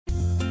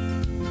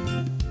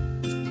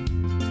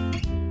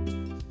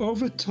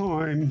Over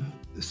time,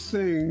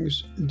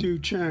 things do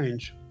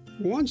change.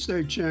 Once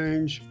they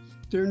change,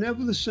 they're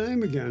never the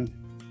same again.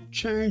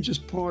 Change is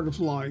part of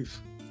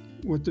life.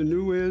 What the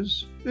new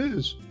is.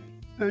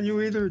 And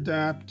you either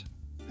adapt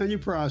and you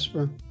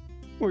prosper,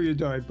 or you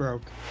die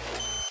broke.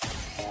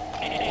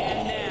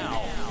 And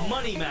now,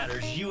 Money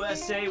Matters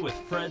USA with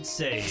Fred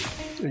Sage.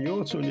 And you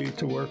also need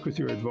to work with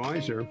your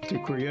advisor to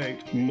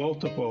create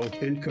multiple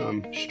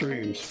income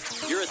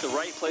streams. You're at the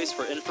right place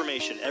for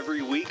information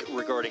every week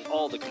regarding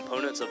all the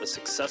components of a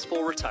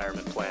successful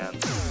retirement plan.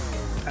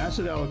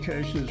 Asset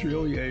allocation is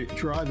really a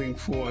driving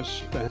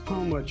force to how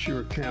much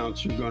your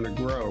accounts are going to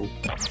grow.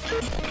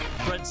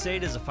 Fred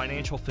Sade is a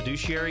financial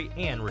fiduciary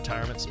and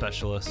retirement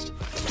specialist.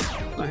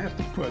 I have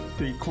to put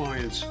the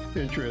client's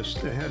interest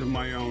ahead of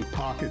my own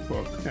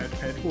pocketbook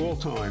at all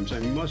times. I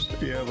must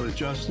be able to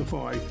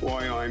justify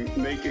why I'm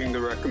making the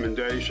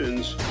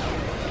recommendations.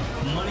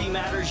 Money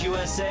Matters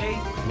USA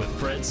with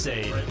Fred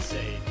Sade.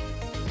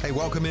 Hey,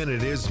 welcome in.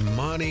 It is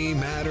Money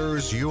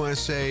Matters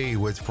USA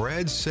with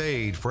Fred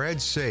Sade.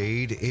 Fred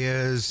Sade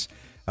is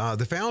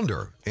the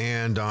founder,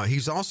 and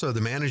he's also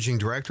the managing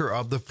director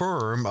of the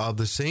firm of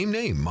the same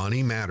name,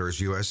 Money Matters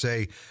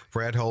USA.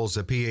 Fred holds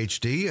a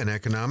PhD in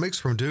economics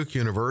from Duke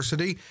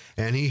University,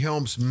 and he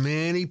helps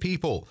many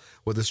people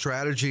with the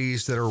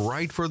strategies that are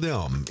right for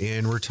them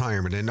in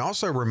retirement, and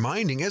also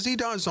reminding, as he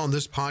does on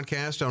this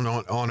podcast,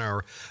 on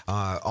our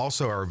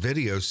also our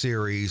video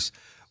series,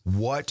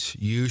 what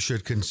you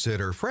should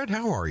consider. Fred,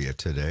 how are you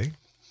today?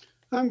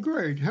 I'm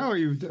great. How are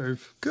you,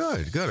 Dave?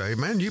 Good. Hey,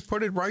 man, you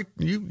put it right.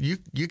 You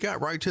got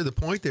right to the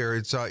point there.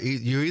 It's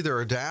you either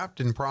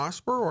adapt and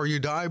prosper or you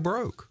die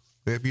broke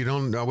if you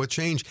don't know what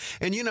change.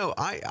 And you know,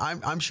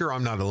 I'm sure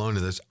I'm not alone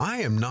in this.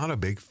 I am not a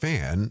big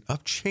fan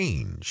of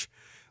change,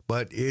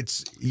 but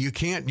you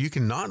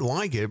can not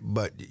like it,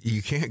 but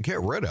you can't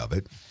get rid of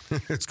it.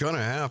 It's going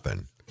to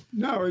happen.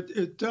 No,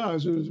 it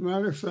does. As a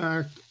matter of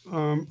fact,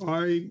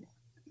 I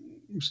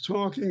was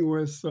talking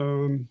with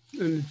an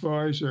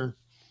advisor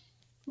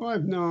who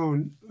I've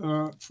known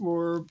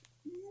for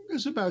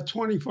about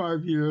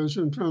 25 years,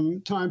 and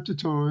from time to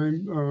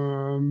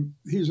time,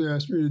 he's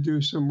asked me to do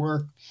some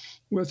work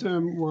with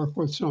him, work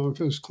with some of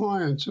his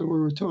clients, and we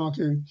were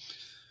talking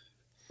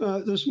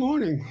this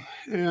morning,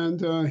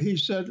 and he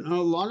said a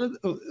lot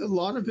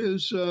of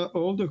his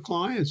older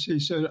clients, he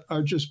said,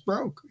 are just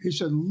broke. He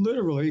said,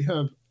 literally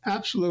have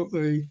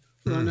absolutely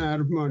run out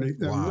of money.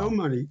 They have no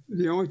money.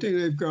 The only thing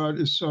they've got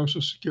is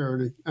Social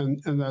Security,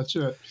 and that's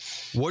it.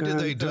 What did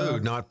they do?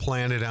 Not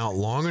plan it out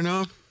long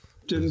enough?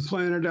 Didn't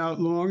plan it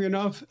out long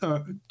enough.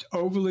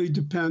 Overly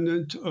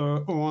dependent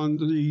on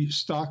the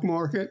stock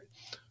market.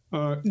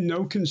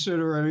 No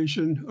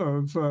consideration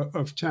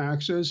of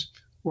taxes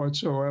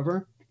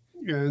whatsoever.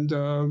 And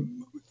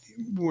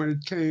when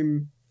it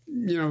came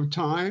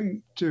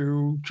time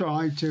to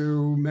try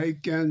to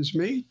make ends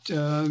meet,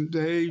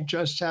 they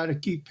just had to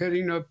keep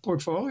hitting the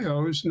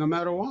portfolios no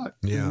matter what.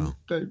 Yeah.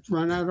 They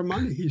run out of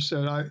money. He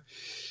said,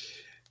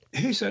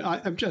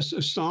 I'm just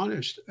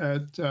astonished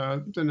at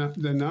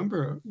the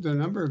number of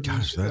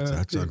Gosh, these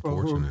that's people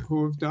unfortunate.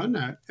 who have done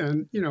that,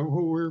 and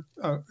who were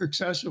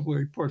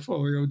excessively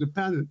portfolio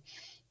dependent.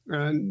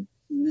 And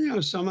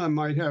some of them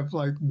might have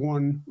like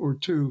one or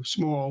two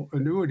small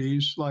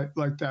annuities, like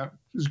that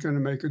is going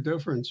to make a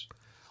difference.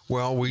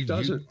 Well,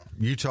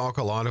 you talk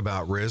a lot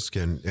about risk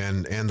and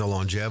the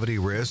longevity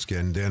risk,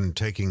 and then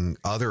taking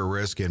other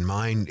risk in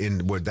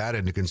mind, with that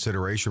into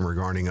consideration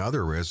regarding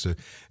other risks.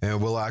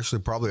 And we'll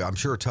actually probably, I'm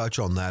sure, touch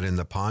on that in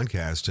the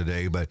podcast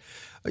today. But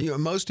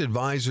most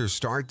advisors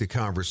start the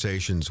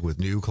conversations with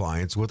new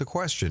clients with a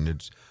question.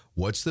 It's,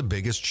 what's the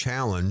biggest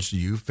challenge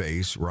you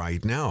face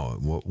right now?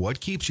 What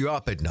keeps you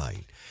up at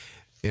night?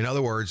 In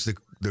other words,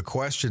 the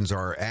questions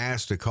are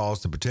asked to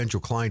cause the potential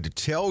client to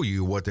tell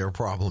you what their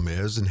problem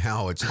is and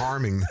how it's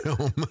harming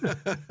them.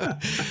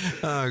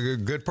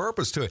 Good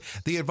purpose to it.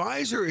 The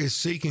advisor is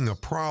seeking a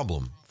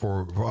problem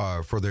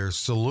for their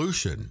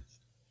solution,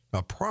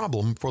 a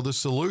problem for the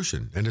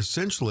solution, an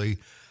essentially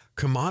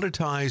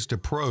commoditized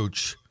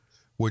approach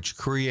which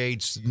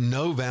creates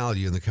no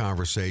value in the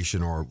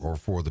conversation or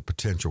for the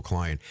potential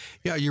client.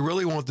 Yeah, you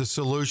really want the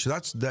solution.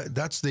 That's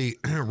the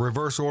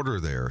reverse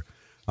order there.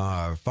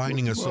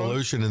 Finding a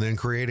solution and then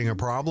creating a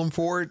problem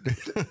for it.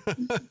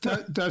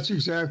 That's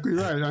exactly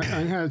right.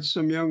 I had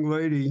some young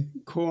lady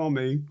call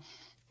me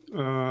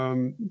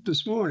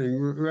this morning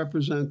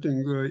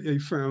representing a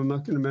firm. I'm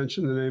not going to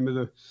mention the name of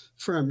the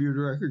firm. You'd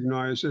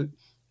recognize it.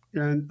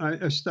 And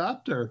I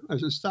stopped her. I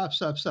said, stop.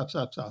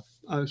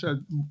 I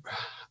said,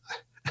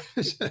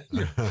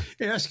 you're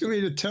asking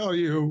me to tell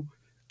you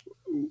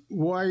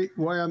why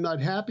I'm not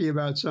happy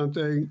about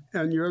something,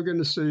 and you're going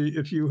to see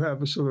if you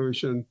have a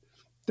solution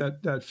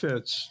that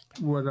fits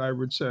what I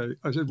would say.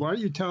 I said, why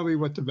don't you tell me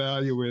what the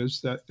value is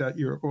that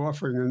you're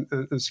offering,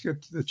 and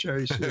skip to the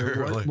chase here.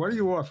 Really? What are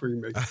you offering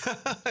me?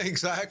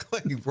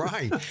 Exactly,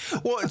 right.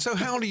 Well, so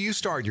how do you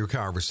start your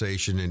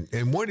conversation,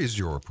 and what is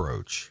your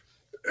approach?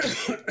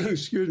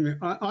 Excuse me.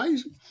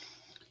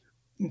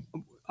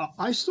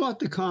 I start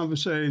the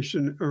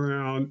conversation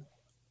around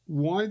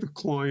why the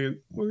client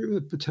or even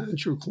the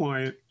potential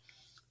client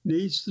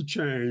needs to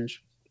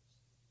change.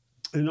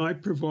 And I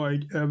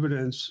provide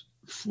evidence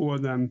for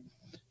them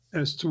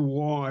as to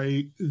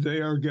why they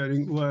are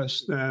getting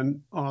less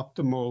than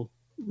optimal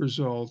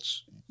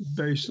results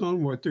based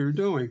on what they're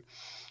doing.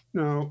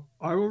 Now,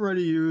 I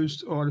already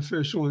used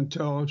artificial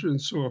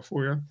intelligence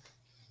software,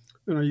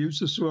 and I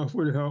used the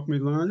software to help me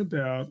learn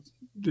about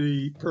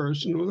the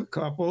person or the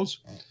couples.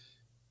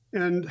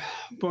 And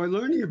by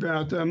learning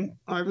about them,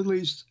 I at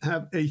least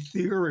have a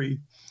theory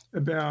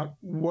about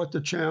what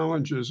the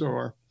challenges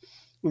are.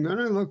 And then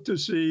I look to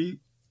see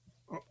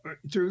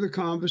through the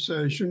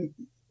conversation,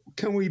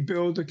 can we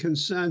build a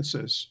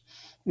consensus?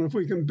 And if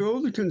we can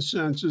build a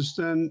consensus,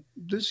 then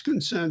this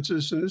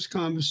consensus and this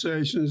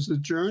conversation is the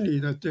journey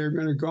that they're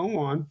going to go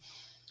on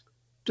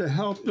to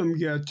help them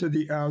get to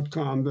the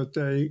outcome that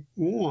they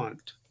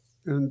want.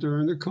 And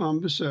during the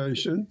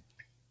conversation,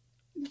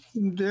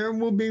 there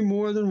will be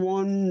more than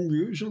one,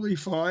 usually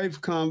 5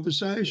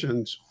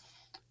 conversations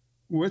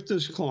with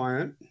this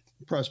client,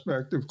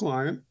 prospective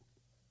client.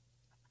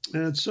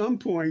 And at some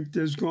point,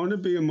 there's going to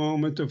be a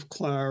moment of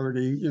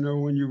clarity,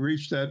 when you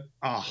reach that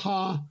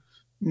aha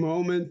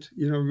moment,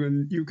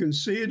 when you can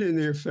see it in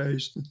their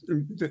face,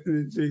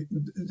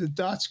 the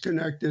dots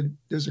connected,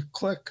 there's a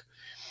click.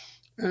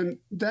 And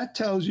that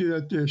tells you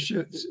that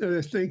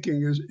their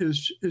thinking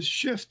is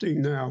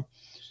shifting now.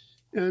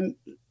 And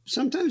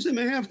sometimes they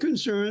may have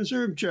concerns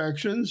or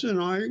objections, and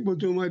I will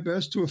do my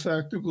best to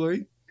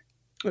effectively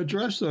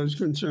address those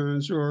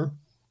concerns or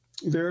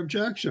their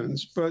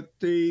objections. But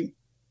the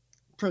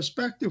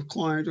prospective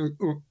client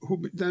or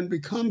who then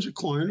becomes a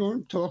client or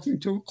talking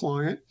to a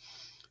client,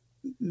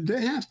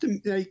 they have to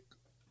make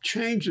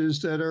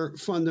changes that are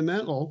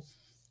fundamental,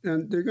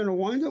 and they're going to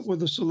wind up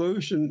with a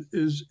solution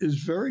is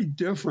very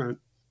different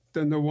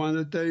than the one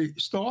that they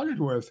started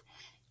with.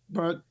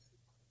 But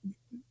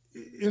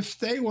if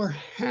they were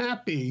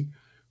happy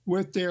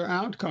with their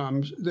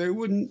outcomes, they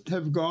wouldn't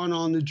have gone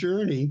on the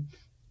journey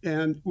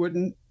and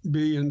wouldn't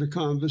be in the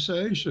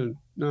conversation.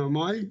 Now,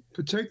 my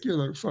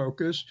particular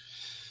focus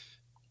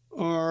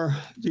are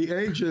the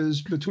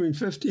ages between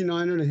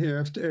 59 and a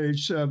half to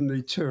age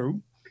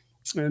 72.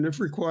 And if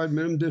required,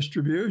 minimum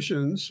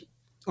distributions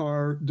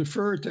are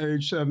deferred to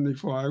age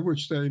 75,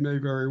 which they may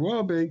very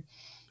well be,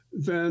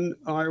 then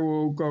I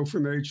will go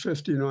from age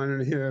 59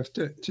 and a half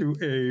to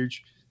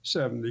age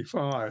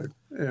 75.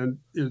 And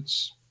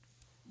it's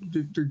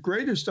the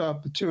greatest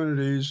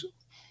opportunities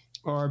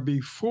are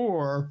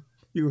before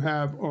you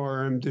have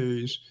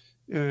RMDs.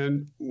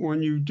 And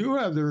when you do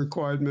have the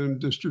required minimum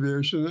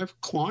distribution, I have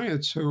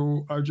clients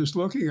who are just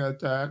looking at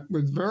that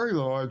with very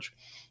large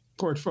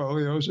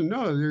portfolios and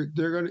know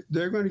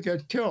they're going to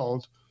get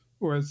killed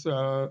with,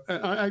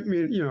 I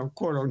mean,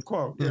 quote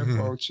unquote, air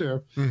quotes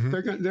here.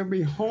 They'll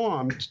be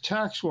harmed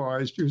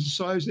tax-wise because the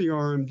size of the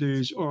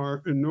RMDs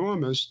are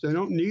enormous. They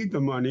don't need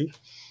the money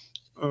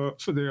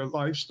for their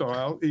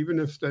lifestyle, even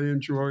if they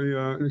enjoy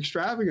an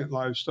extravagant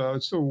lifestyle.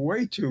 It's still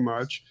way too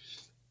much.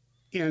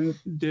 And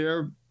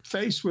they're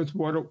faced with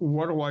what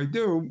do I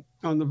do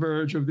on the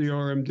verge of the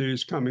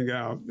RMDs coming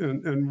out.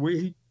 And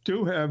we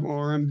do have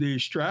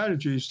RMD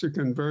strategies to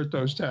convert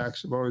those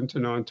taxable into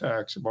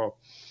non-taxable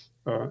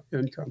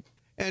income.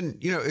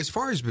 And, as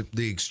far as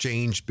the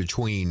exchange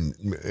between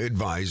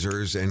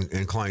advisors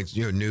and clients,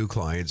 new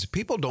clients,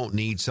 people don't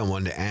need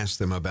someone to ask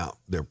them about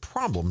their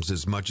problems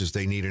as much as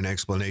they need an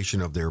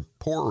explanation of their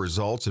poor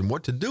results and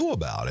what to do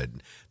about it.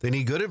 They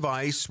need good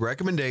advice,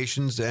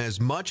 recommendations, as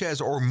much as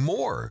or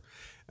more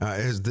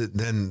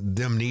than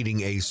them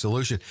needing a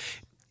solution.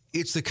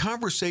 It's the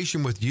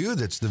conversation with you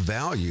that's the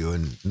value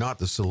and not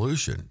the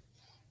solution.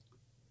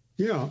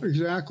 Yeah,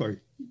 exactly.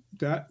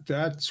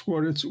 That's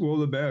what it's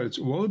all about. It's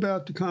all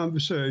about the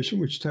conversation,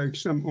 which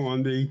takes them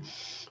on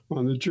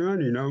the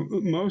journey. Now,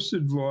 most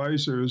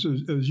advisors,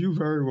 as you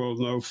very well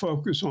know,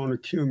 focus on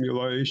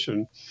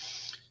accumulation.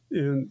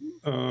 And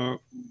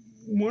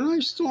when I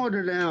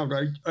started out,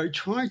 I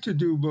tried to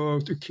do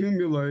both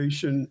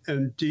accumulation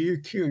and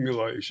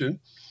deaccumulation.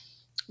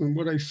 And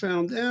what I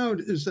found out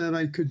is that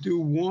I could do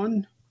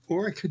one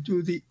or I could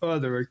do the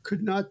other. I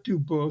could not do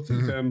both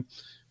of them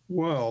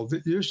well.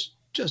 There's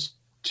just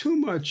too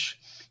much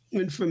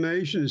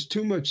information. There's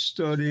too much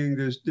studying.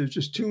 There's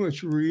just too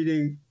much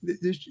reading.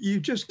 You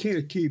just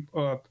can't keep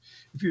up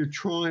if you're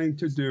trying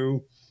to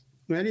do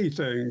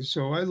anything.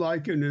 So I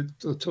liken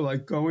it to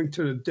like going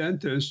to the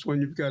dentist when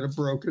you've got a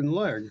broken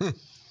leg.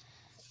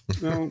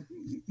 Now,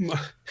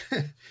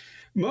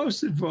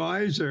 most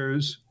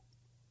advisors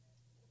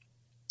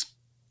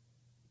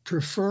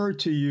prefer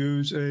to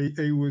use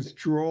a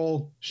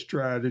withdrawal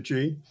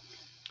strategy,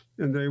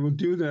 and they will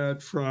do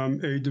that from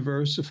a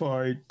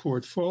diversified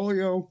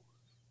portfolio,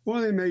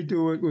 or they may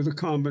do it with a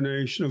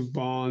combination of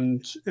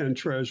bonds and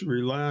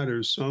treasury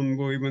ladders. Some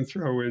will even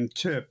throw in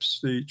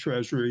TIPS, the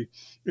Treasury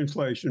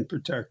Inflation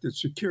Protected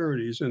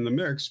Securities, in the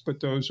mix,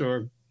 but those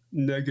are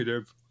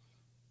negative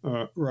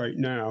right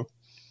now.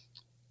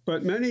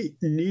 But many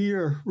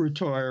near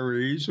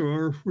retirees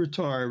or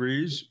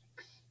retirees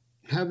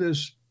have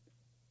this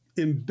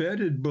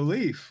embedded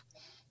belief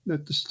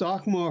that the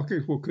stock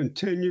market will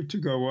continue to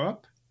go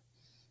up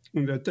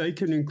and that they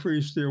can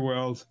increase their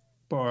wealth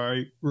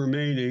by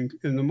remaining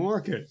in the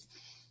market.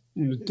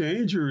 And the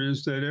danger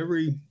is that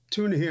every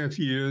 2.5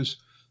 years,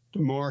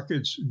 the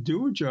markets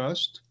do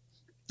adjust.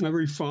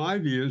 Every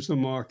 5 years, the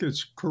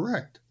markets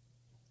correct.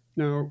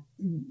 Now,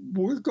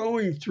 we're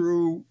going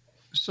through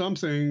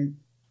something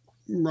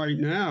right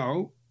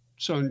now.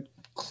 It's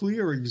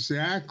unclear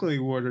exactly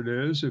what it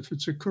is, if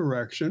it's a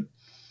correction.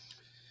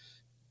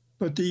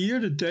 But the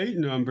year-to-date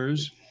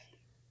numbers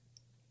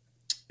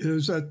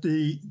is that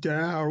the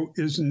Dow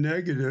is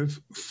negative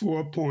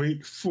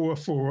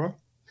 4.44.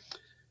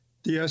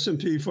 The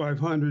S&P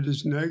 500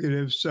 is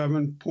negative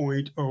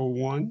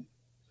 7.01.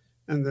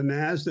 And the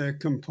NASDAQ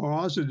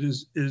composite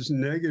is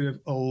negative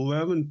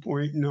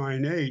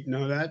 11.98.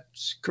 Now,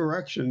 that's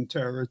correction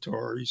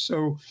territory.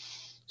 So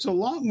it's a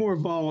lot more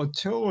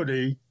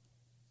volatility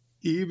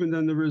even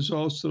than the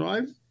results that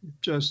I've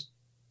just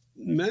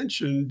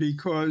mentioned,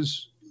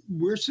 because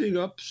we're seeing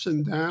ups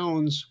and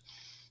downs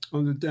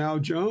on the Dow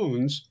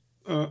Jones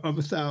of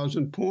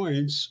 1,000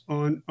 points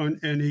on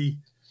any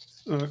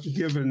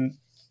given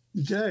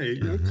day.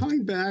 Now,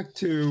 coming back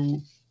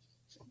to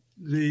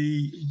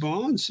the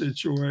bond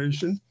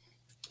situation,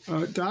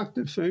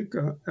 Dr.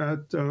 Finke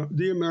at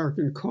the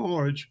American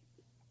College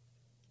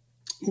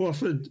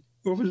offered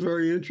a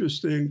very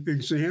interesting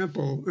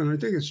example, and I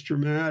think it's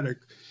dramatic.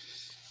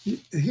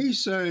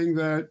 He's saying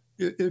that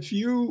if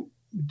you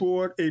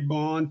bought a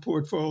bond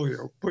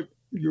portfolio, put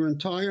your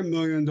entire $1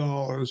 million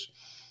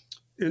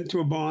into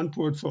a bond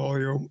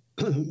portfolio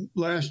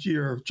last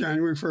year,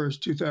 January 1st,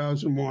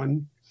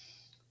 2001,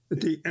 at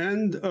the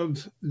end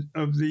of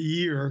the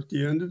year, at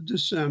the end of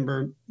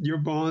December, your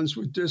bonds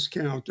were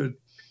discounted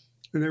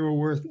and they were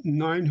worth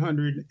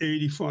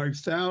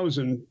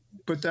 $985,000.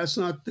 But that's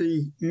not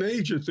the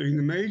major thing.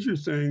 The major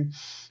thing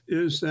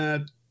is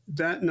that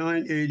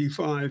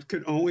 $985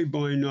 could only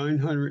buy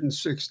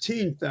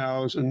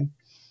 $916,000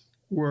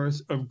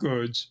 worth of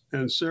goods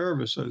and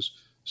services.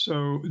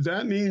 So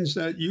that means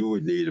that you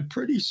would need a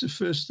pretty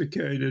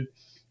sophisticated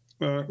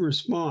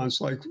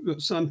response, like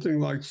something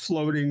like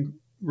floating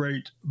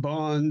rate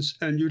bonds,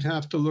 and you'd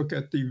have to look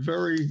at the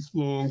very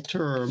long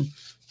term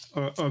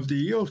of the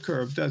yield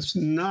curve. That's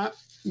not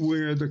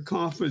where the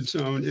comfort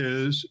zone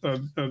is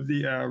of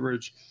the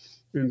average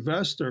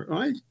investor.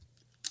 I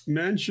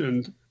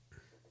mentioned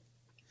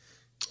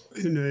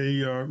in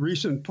a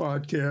recent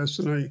podcast,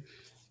 and I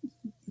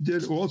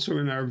did also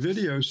in our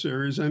video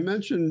series, I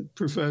mentioned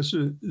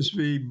Professor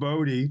Zvi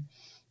Bodie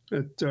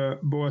at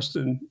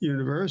Boston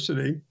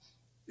University.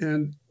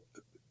 And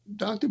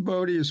Dr.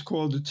 Bodie has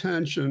called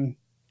attention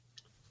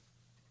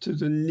to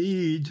the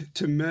need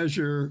to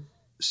measure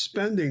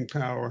spending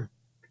power.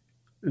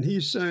 And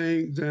he's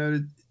saying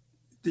that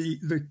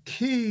the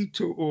key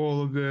to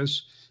all of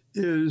this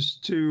is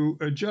to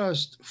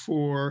adjust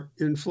for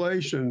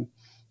inflation.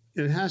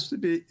 It has to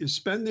be,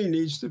 spending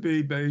needs to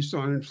be based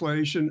on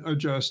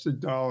inflation-adjusted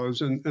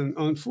dollars. And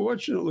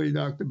unfortunately,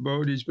 Dr.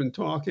 Bodie's been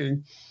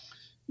talking,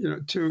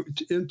 into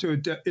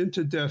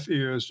deaf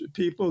ears.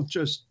 People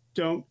just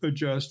don't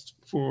adjust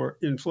for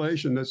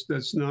inflation.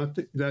 That's not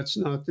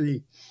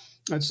the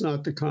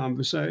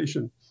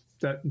conversation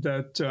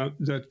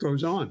that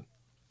goes on.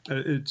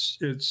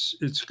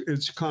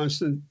 It's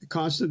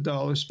constant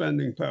dollar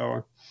spending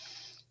power.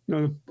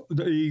 Now,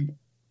 the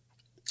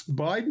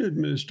Biden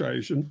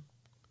administration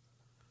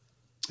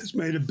has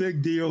made a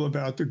big deal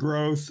about the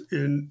growth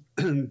in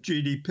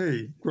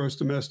GDP, gross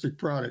domestic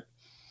product.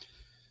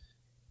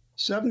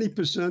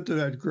 70% of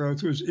that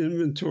growth was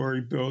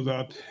inventory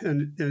buildup,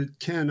 and it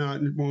cannot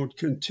and won't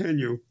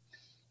continue.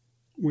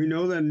 We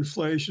know that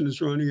inflation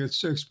is running at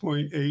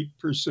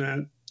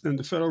 6.8%, and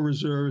the Federal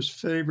Reserve's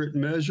favorite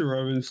measure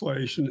of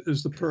inflation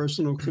is the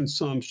Personal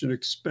Consumption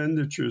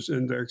Expenditures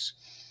Index,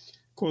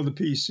 called the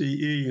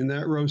PCE, and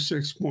that rose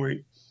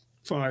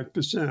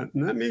 6.5%.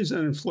 And that means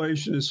that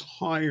inflation is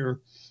higher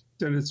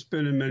than it's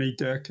been in many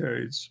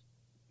decades.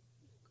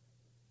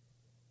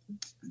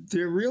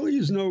 There really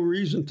is no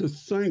reason to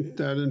think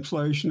that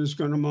inflation is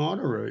going to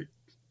moderate.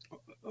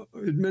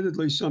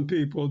 Admittedly, some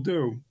people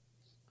do.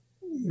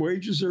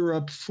 Wages are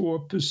up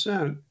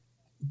 4%,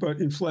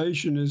 but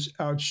inflation is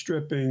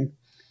outstripping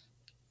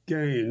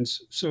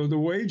gains. So the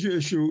wage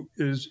issue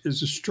is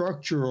a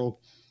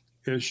structural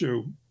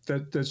issue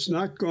that's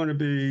not going to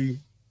be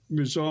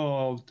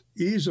resolved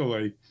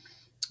easily.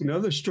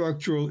 Another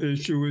structural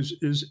issue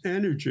is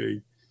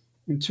energy.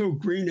 Until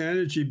green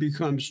energy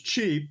becomes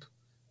cheap,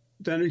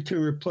 then it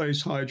can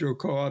replace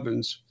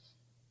hydrocarbons.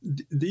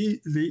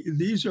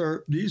 These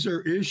are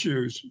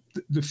issues.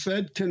 The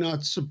Fed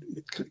cannot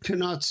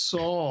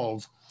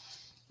solve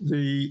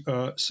the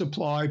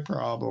supply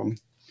problem.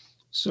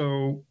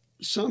 So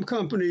some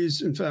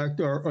companies, in fact,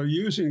 are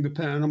using the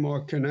Panama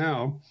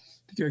Canal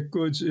to get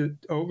goods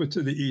over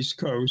to the East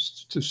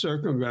Coast to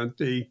circumvent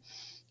the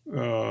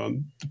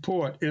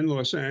port in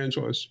Los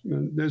Angeles.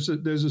 And there's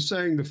a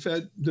saying: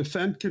 the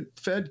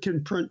Fed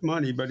can print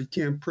money, but it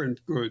can't print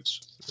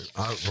goods.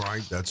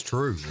 Right, that's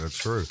true. That's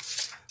true.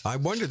 I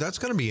wonder, that's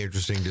going to be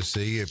interesting to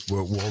see if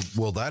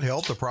will that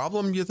help the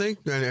problem, you think?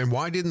 And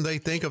why didn't they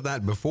think of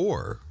that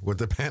before with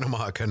the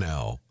Panama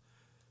Canal?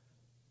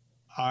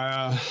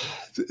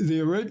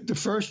 The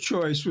first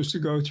choice was to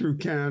go through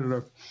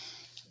Canada,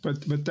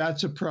 but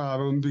that's a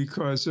problem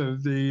because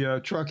of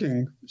the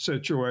trucking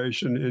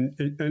situation.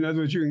 In other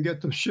words, you can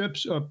get the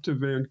ships up to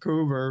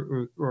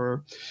Vancouver,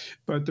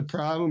 but the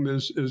problem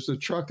is the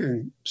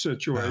trucking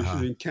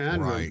situation in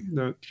Canada. Right.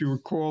 If you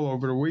recall,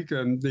 over the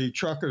weekend, the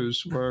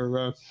truckers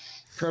were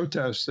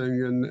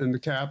protesting in the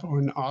capital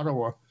in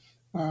Ottawa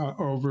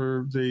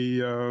over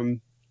the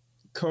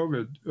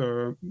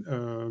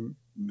COVID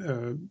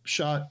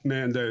shot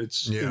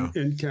mandates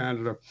in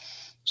Canada.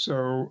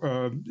 So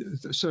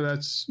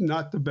that's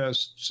not the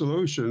best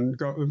solution.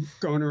 Going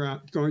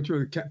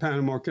through the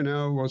Panama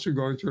Canal, also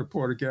going through the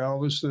Port of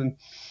Galveston,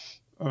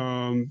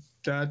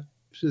 that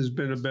has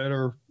been a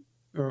better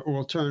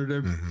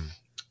alternative.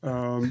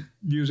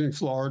 Using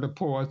Florida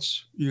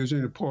ports,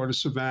 using the Port of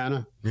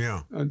Savannah.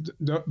 Yeah.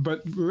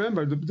 But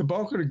remember, the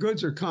bulk of the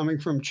goods are coming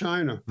from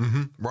China.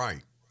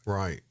 Right.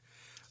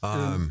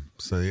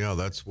 So yeah,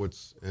 that's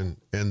what's, and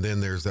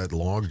then there's that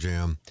log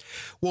jam.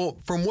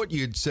 Well, from what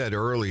you'd said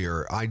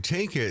earlier, I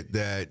take it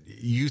that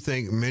you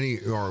think many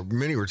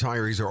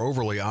retirees are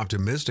overly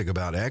optimistic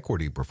about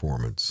equity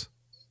performance.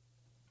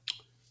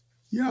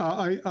 Yeah,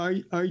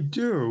 I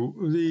do.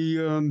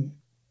 The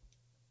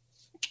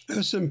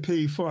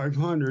S&P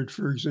 500,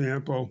 for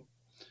example,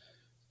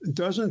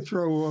 doesn't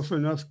throw off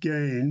enough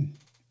gain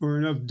or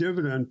enough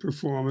dividend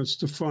performance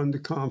to fund a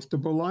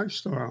comfortable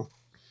lifestyle.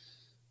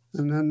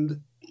 And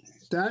then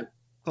that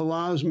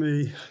allows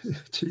me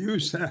to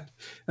use that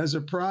as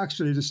a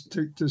proxy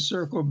to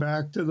circle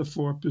back to the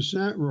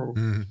 4% rule.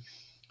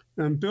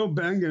 And Bill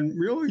Bengen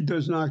really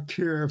does not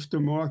care if the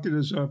market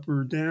is up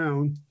or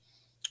down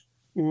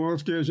or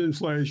if there's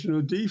inflation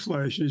or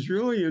deflation. He's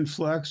really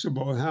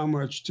inflexible how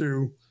much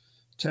to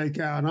take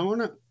out. I'm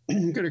going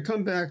to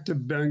come back to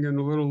Bengen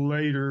a little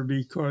later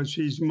because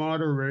he's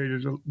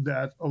moderated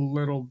that a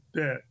little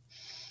bit.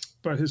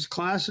 But his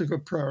classic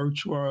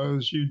approach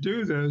was you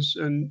do this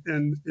and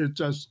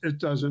it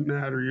doesn't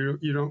matter.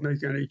 You don't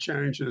make any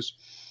changes.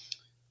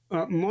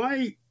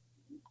 My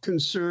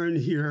concern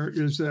here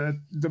is that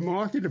the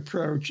market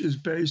approach is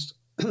based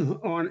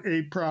on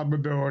a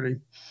probability.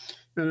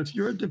 And if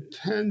you're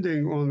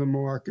depending on the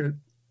market,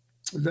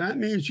 that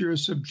means you're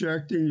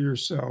subjecting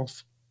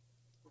yourself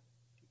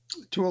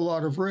to a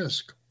lot of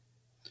risk.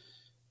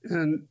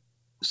 And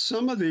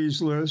some of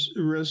these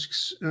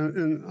risks,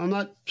 and I'm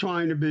not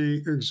trying to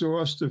be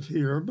exhaustive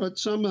here, but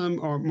some of them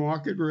are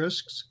market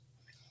risks.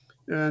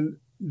 And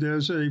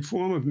there's a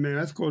form of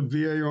math called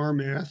VAR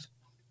math.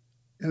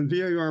 And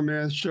VAR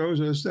math shows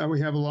us that we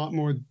have a lot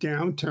more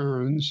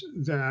downturns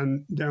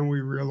than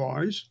we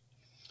realize.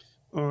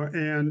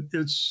 And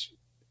it's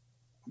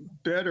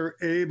better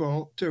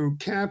able to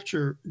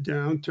capture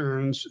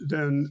downturns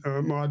than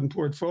modern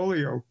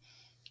portfolio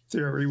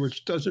theory,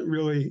 which doesn't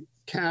really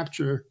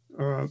capture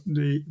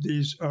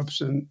these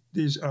ups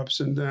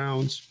and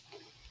downs.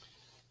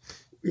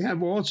 We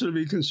have also to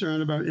be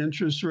concerned about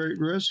interest rate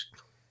risk,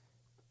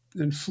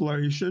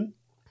 inflation,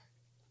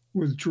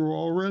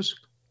 withdrawal risk,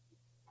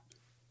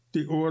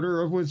 the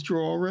order of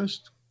withdrawal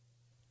risk,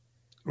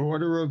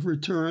 order of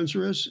returns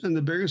risk, and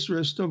the biggest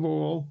risk of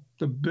all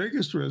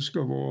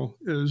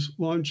is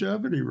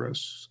longevity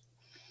risks.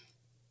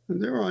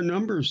 And there are a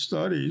number of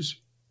studies,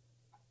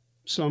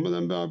 some of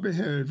them about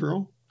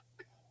behavioral,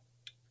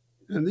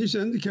 and these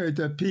indicate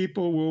that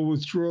people will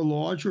withdraw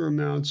larger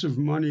amounts of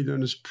money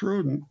than is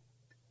prudent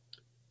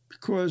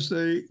because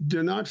they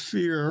do not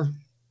fear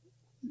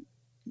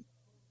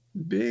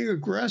being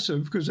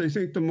aggressive because they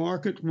think the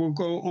market will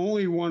go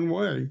only one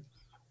way,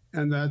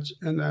 and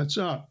that's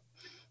up.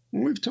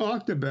 When we've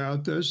talked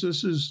about this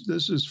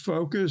is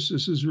focus,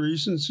 this is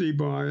recency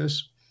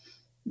bias.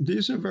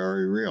 These are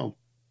very real.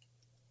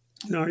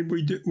 Now,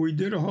 we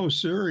did a whole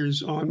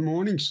series on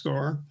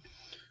Morningstar,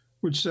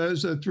 which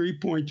says that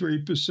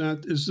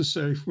 3.3% is the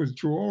safe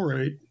withdrawal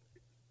rate.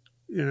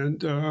 And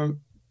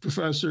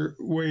Professor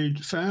Wade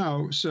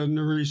Pfau said in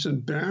a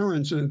recent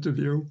Barron's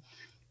interview,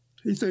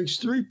 he thinks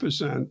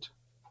 3%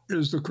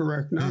 is the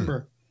correct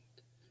number.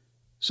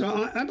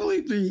 So I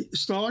believe the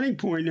starting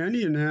point in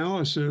any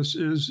analysis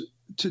is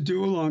to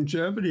do a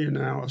longevity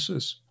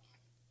analysis,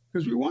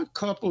 because we want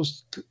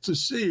couples to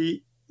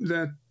see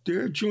that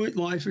their joint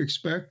life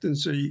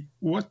expectancy,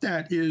 what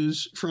that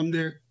is from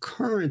their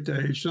current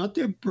age, not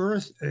their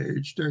birth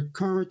age, their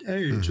current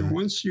age. And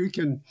once you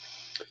can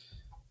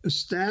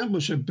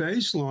establish a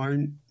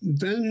baseline,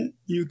 then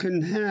we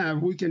can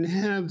have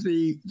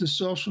the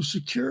Social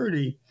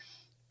Security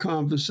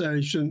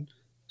conversation.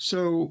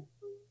 So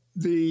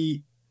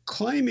the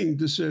claiming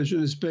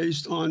decision is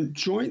based on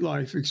joint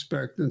life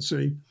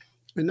expectancy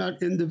and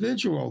not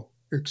individual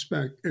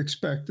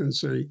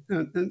expectancy.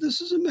 And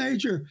this is a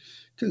major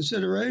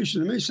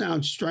consideration. It may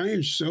sound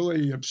strange,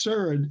 silly,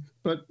 absurd,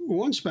 but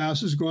one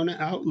spouse is going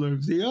to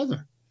outlive the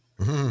other.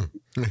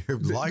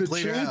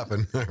 Likely to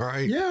happen,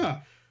 right?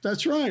 Yeah.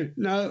 That's right.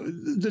 Now,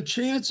 the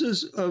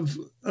chances of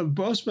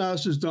both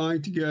spouses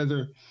dying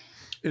together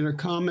in a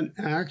common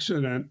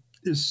accident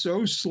is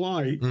so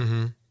slight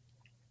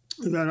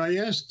that I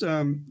asked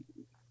an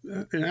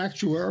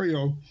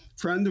actuarial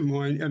friend of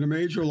mine at a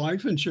major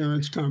life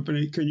insurance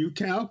company, can you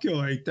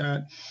calculate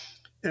that?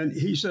 And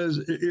he says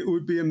it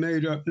would be a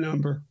made-up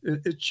number.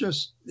 It's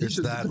just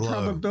that the low.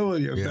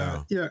 Probability of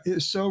that. Yeah,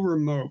 is so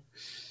remote.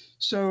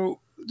 So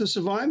the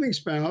surviving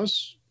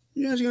spouse,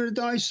 is going to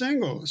die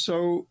single.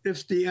 So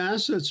if the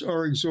assets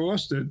are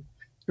exhausted,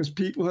 because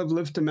people have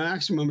lived to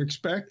maximum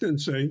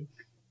expectancy,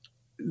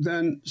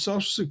 then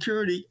Social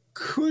Security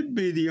could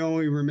be the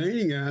only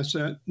remaining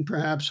asset, and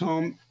perhaps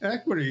home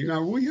equity.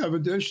 Now, we have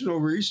additional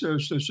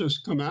research that's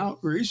just come out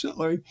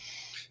recently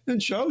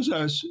and shows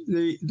us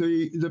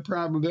the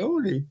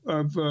probability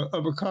of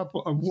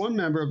one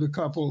member of the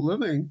couple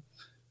living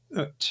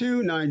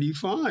to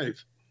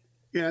 95.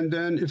 And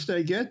then if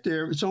they get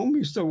there, it's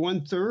almost a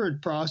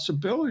 1/3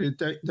 possibility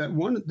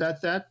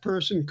that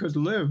person could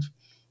live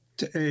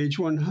to age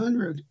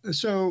 100.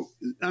 So,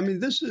 I mean,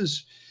 this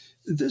is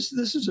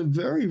a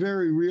very,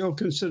 very real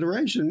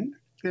consideration.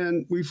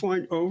 And we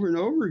find over and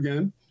over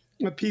again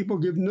that people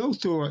give no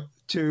thought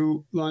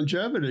to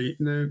longevity.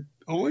 The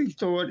only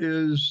thought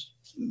is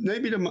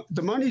maybe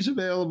the money's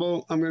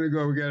available, I'm going to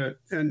go get it.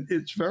 And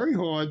it's very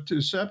hard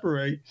to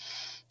separate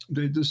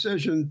the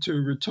decision to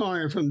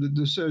retire from the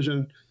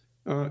decision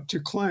to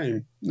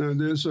claim. Now,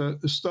 there's a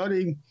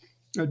study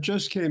that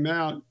just came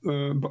out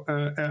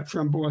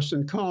from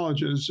Boston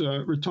College's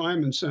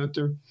retirement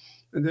center,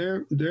 and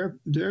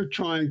they're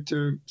trying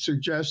to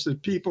suggest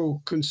that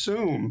people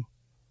consume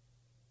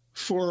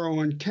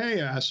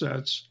 401k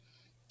assets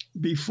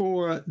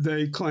before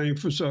they claim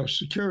for Social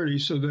Security.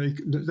 So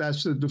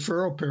that's the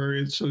deferral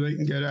period, so they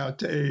can get out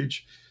to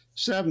age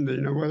 70.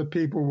 Now, whether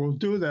people will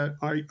do that,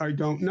 I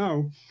don't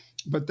know,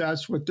 but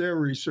that's what their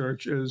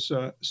research is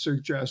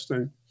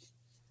suggesting.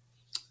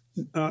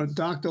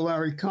 Dr.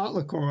 Larry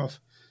Kotlikoff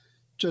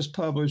just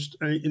published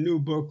a new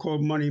book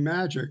called Money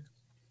Magic,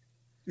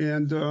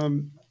 and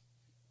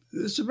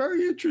it's a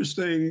very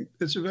interesting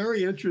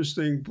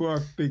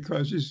book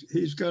because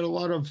he's got a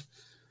lot of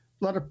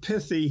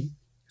pithy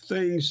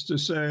things to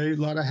say, a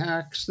lot of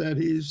hacks that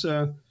he's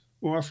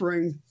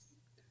offering,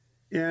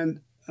 and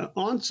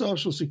on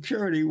Social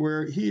Security,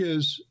 where he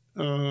is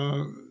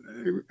a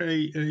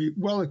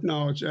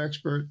well-acknowledged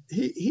expert,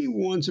 he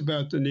warns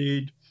about the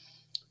need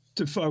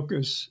to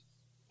focus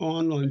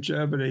on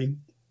longevity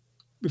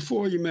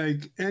before you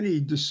make any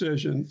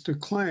decision to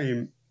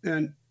claim.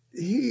 And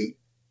he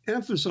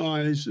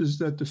emphasizes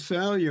that the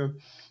failure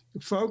to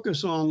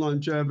focus on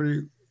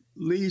longevity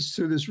leads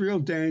to this real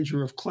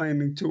danger of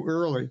claiming too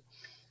early.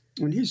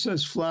 And he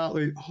says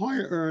flatly,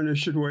 higher earners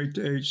should wait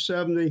to age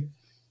 70.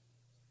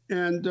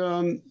 And,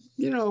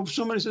 if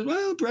somebody says,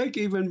 well, break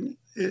even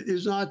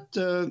is not,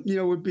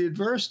 would be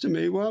adverse to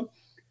me. Well,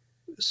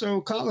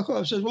 so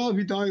Kotlikoff says, well, if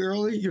you die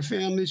early, your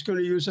family's going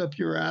to use up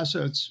your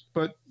assets,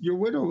 but your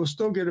widow will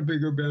still get a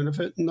bigger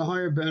benefit, and the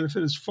higher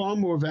benefit is far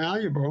more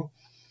valuable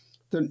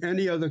than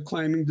any other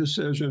claiming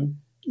decision,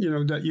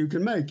 that you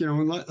can make,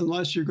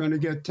 unless you're going to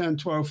get 10,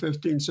 12,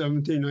 15,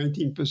 17,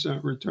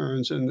 19%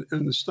 returns in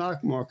the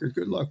stock market.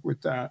 Good luck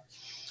with that.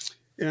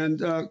 And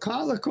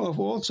Kotlikoff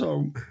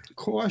also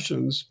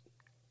cautions,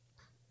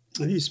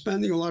 and he's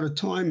spending a lot of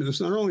time in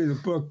this, not only in the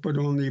book, but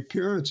on the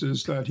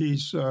appearances that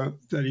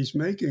he's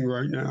making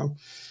right now.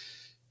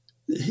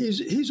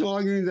 He's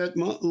arguing that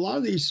a lot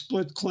of these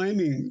split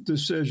claiming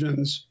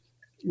decisions,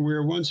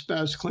 where one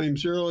spouse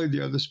claims early,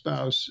 the other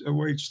spouse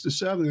waits to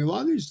 70, a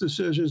lot of these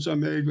decisions are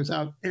made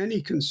without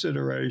any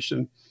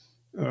consideration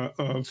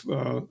of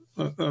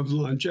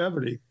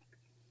longevity.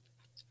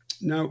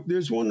 Now,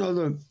 there's one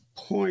other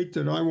point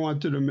that I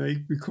wanted to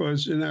make,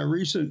 because in our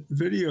recent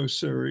video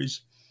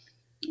series,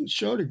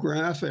 showed a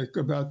graphic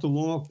about the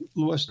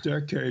lost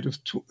decade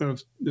of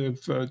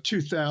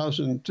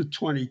 2000 to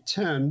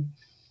 2010,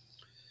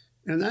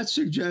 and that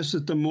suggests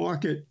that the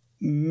market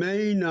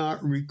may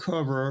not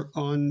recover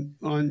on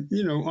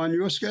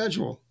your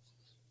schedule.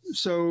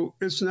 So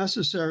it's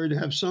necessary to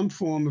have some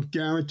form of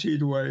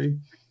guaranteed way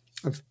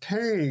of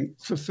paying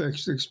for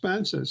fixed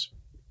expenses.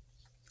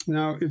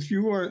 Now, if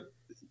you are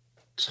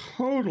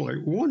totally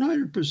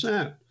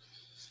 100%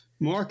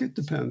 market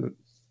dependent,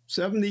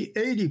 70,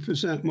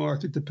 80%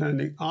 market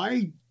depending,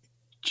 I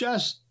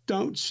just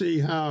don't see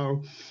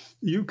how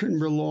you can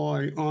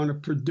rely on a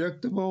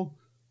predictable,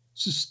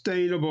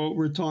 sustainable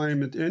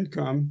retirement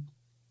income,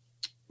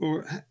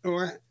 or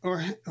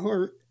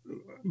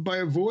by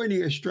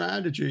avoiding a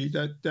strategy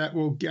that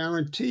will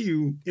guarantee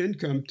you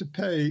income to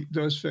pay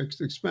those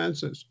fixed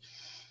expenses.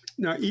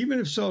 Now, even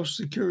if Social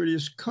Security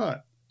is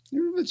cut,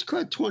 even if it's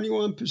cut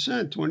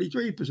 21%,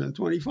 23%,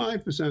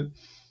 25%,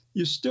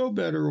 you're still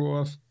better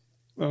off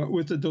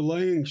with a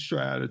delaying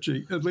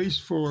strategy, at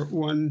least for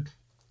one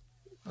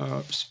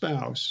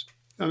spouse.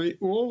 I mean,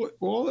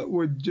 all it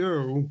would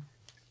do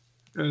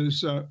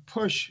is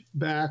push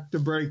back the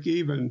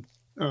break-even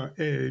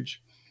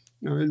age.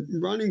 Now, in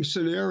running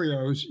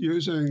scenarios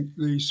using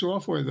the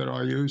software that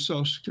I use,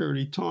 Social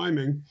Security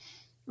timing,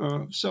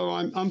 so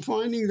I'm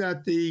finding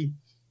that the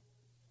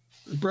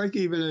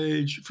break-even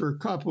age for a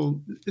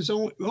couple has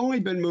only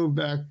been moved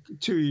back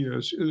 2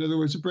 years. In other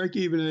words, the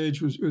break-even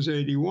age was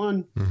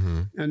 81,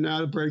 and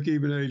now the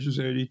break-even age is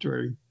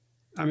 83.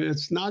 I mean,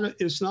 it's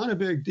not a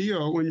big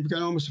deal when you've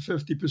got almost a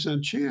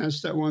 50%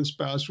 chance that one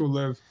spouse will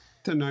live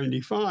to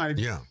 95,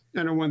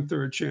 and a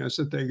 1/3 chance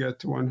that they get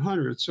to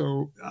 100.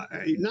 So,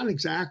 not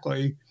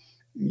exactly.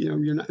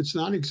 It's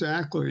not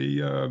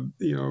exactly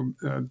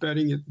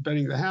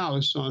betting the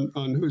house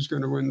on who's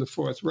going to win the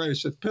fourth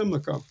race at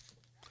Pimlico.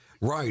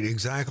 Right,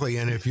 exactly.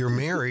 And if you're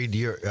married,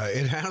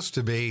 it has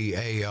to be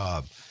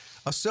a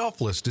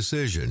selfless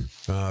decision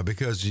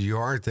because you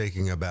are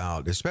thinking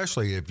about,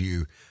 especially if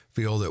you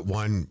feel that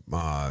one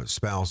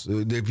spouse,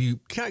 if you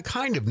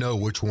kind of know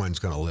which one's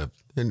going to live.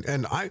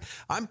 And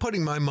I'm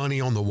putting my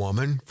money on the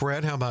woman.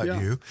 Fred, how about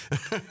you?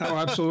 Oh,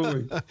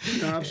 absolutely.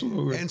 Yeah,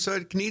 absolutely. And so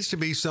it needs to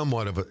be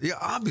somewhat of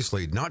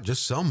obviously not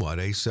just somewhat,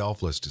 a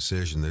selfless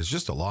decision. There's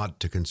just a lot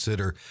to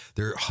consider.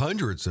 There are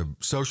hundreds of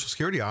Social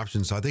Security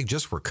options, I think,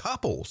 just for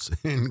couples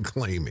in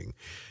claiming.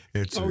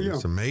 It's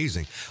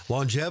amazing.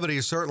 Longevity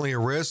is certainly a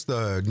risk.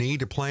 The need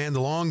to plan the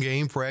long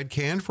game, Fred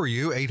can for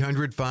you.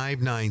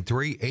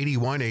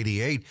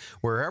 800-593-8188.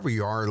 Wherever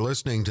you are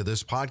listening to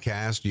this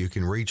podcast, you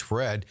can reach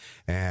Fred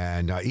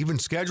and even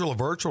schedule a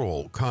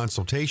virtual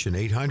consultation,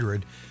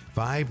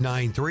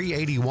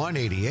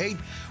 800-593-8188.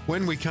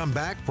 When we come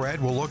back,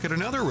 Fred, we'll look at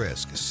another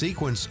risk,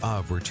 sequence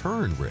of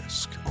return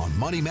risk on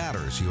Money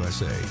Matters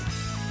USA.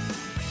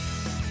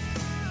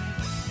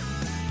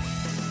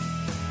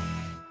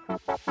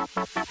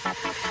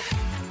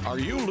 Are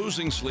you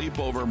losing sleep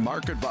over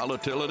market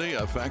volatility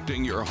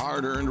affecting your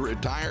hard-earned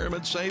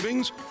retirement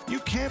savings? You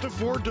can't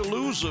afford to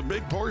lose a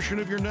big portion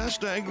of your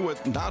nest egg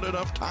with not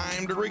enough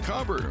time to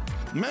recover.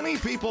 Many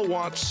people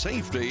want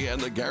safety and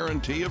the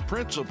guarantee of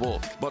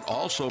principal, but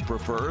also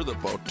prefer the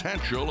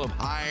potential of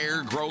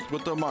higher growth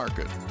with the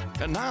market.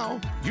 And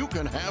now you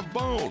can have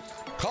both.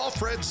 Call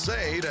Fred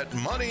Sade at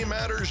Money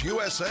Matters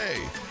USA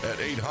at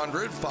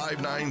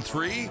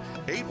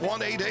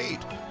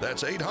 800-593-8188.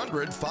 That's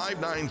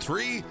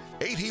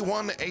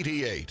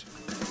 800-593-8188.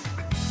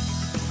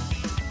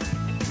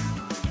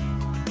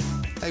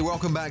 Hey,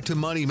 welcome back to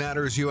Money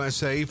Matters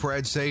USA.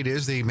 Fred Sade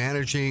is the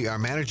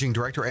managing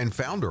director and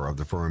founder of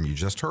the firm you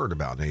just heard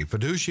about. A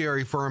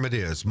fiduciary firm it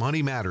is,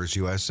 Money Matters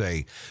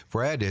USA.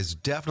 Fred is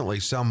definitely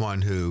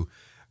someone who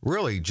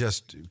really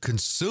just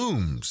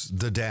consumes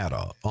the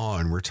data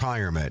on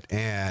retirement,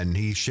 and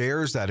he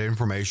shares that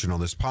information on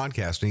this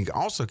podcast, and he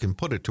also can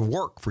put it to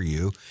work for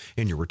you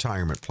in your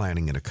retirement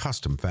planning in a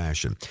custom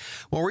fashion.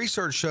 Well,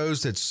 research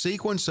shows that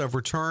sequence of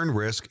return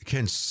risk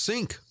can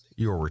sink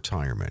your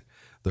retirement.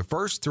 The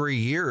first 3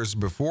 years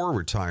before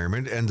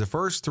retirement and the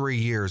first 3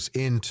 years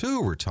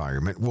into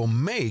retirement will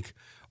make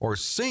or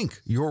sink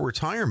your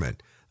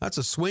retirement. That's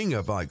a swing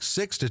of like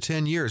 6 to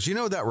 10 years. You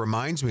know, that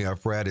reminds me of,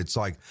 Fred, it's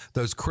like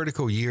those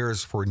critical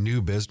years for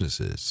new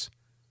businesses.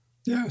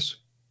 Yes.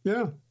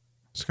 Yeah.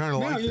 It's kind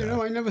of like that. You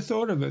know, I never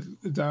thought of it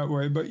that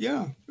way, but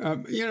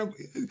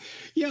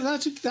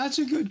that's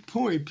a good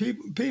point.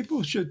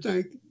 People should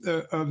think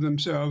of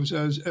themselves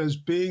as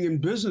being in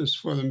business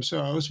for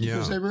themselves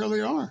because they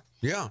really are.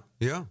 Yeah.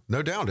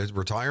 No doubt.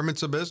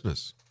 Retirement's a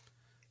business.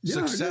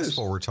 Yeah,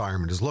 successful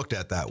retirement is looked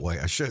at that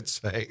way, I should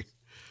say.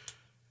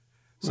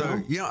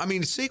 So,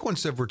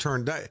 sequence of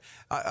return,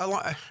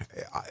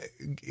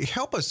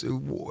 help us.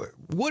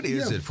 What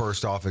is it,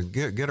 first off, and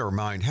get our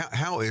mind?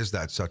 How is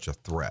that such a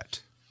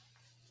threat?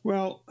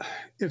 Well,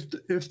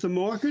 if the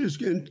market is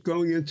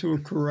going into a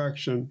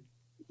correction,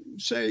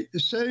 say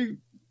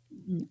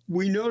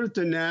we know that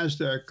the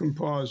NASDAQ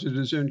composite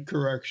is in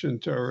correction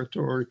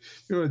territory.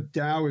 The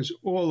Dow is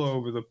all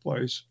over the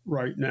place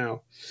right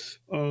now.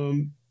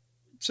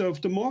 So if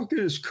the market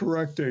is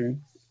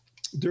correcting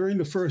during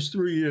the first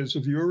 3 years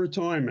of your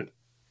retirement,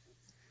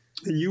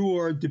 and you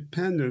are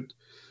dependent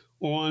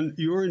on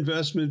your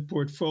investment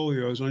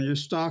portfolios, on your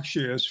stock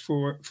shares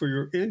for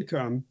your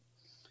income,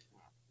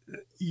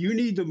 you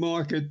need the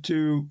market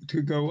to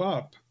go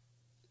up.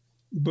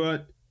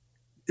 But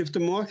if the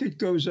market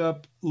goes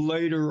up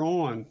later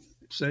on,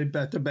 say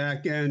at the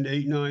back end,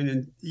 8, 9,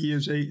 and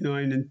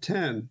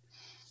 10,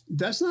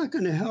 that's not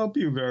going to help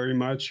you very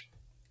much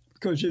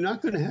because you're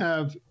not going to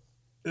have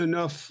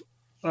enough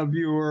of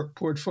your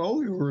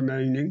portfolio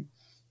remaining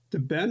to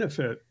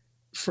benefit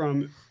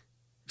from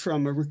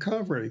a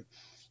recovery.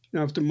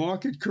 Now, if the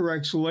market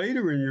corrects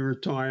later in your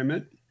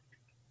retirement,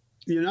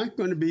 you're not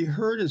going to be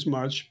hurt as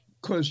much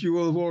because you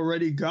will have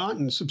already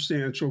gotten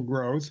substantial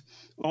growth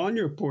on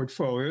your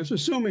portfolios,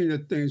 assuming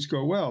that things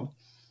go well.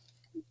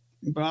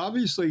 But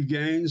obviously,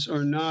 gains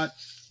are not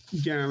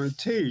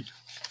guaranteed.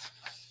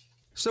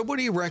 So what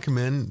do you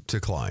recommend to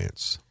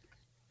clients?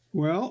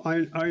 Well,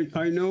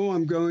 I know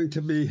I'm going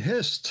to be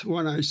hissed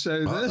when I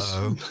say this.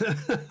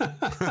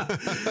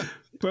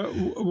 But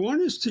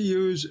one is to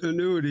use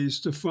annuities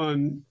to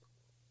fund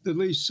at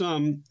least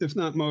some, if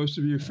not most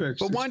of your fixed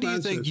But why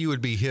expenses. do you think you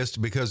would be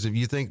hissed? Because if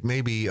you think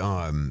maybe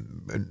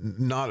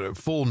not a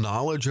full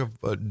knowledge of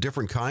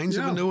different kinds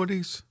of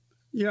annuities?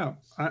 Yeah,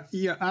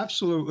 yeah,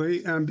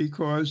 absolutely. And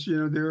because,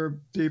 there are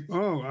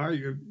people,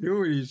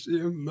 annuities,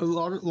 a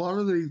lot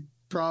of the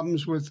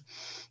problems with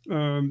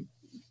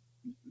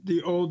the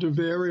older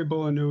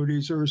variable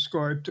annuities are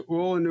ascribed to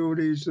all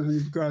annuities. And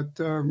you've got,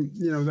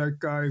 that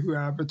guy who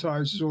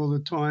advertises all the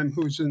time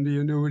who's in the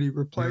annuity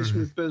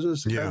replacement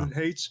business, the guy that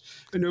hates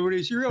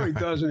annuities. He really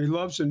doesn't. He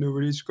loves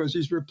annuities because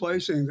he's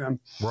replacing them.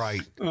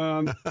 Right.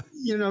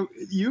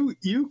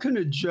 You can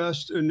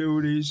adjust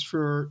annuities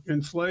for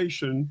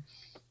inflation,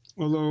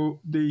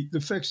 although the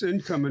fixed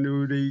income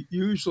annuity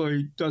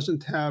usually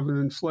doesn't have an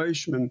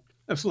inflation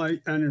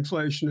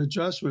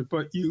adjustment,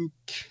 but you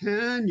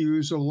can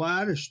use a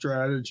ladder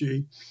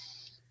strategy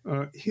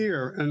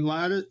here, and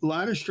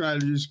ladder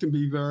strategies can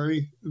be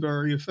very,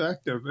 very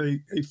effective. A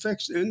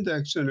fixed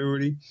index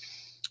annuity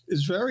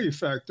is very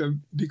effective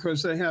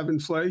because they have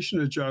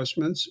inflation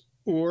adjustments,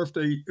 or if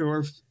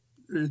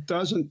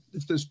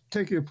this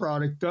particular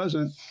product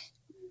doesn't,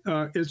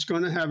 it's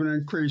going to have an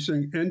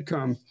increasing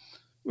income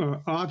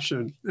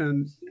option.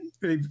 And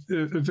a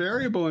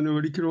variable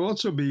annuity could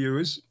also be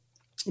used,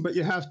 but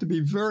you have to be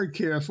very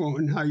careful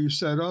in how you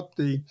set up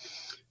the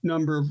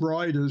number of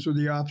riders or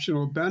the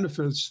optional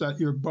benefits that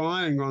you're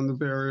buying on the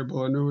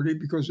variable annuity,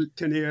 because it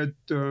can add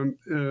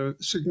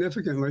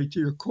significantly to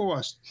your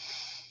cost.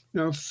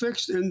 Now,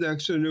 fixed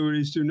index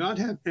annuities do not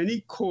have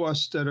any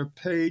costs that are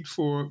paid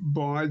for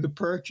by the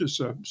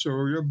purchaser. So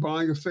you're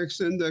buying a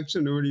fixed index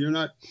annuity, you're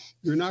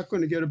not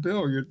going to get a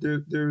bill.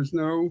 There's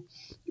no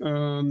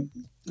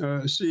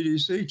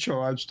CDC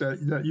charge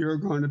that you're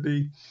going to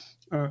be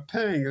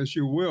paying as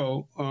you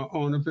will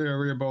on a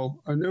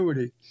variable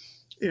annuity.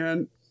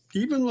 And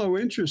even low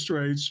interest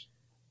rates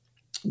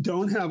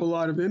don't have a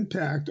lot of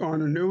impact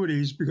on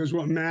annuities, because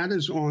what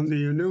matters on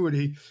the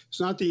annuity is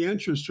not the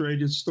interest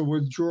rate, it's the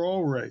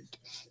withdrawal rate.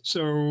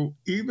 So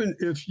even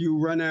if you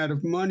run out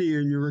of money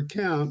in your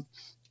account,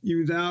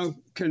 you now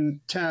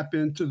can tap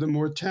into the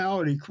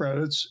mortality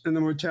credits, and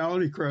the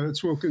mortality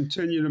credits will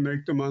continue to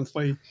make the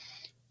monthly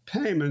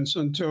payments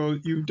until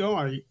you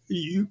die.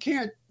 You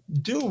can't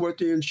do what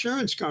the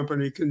insurance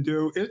company can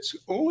do.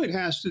 All it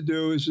has to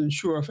do is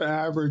insure for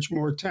average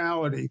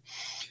mortality.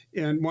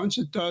 And once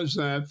it does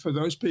that, for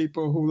those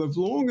people who live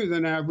longer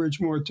than average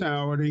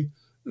mortality,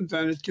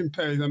 then it can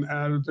pay them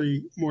out of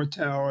the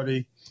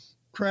mortality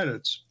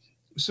credits.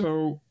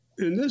 So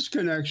in this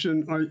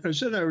connection, I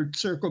said I would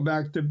circle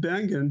back to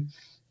Bengen.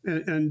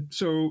 And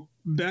so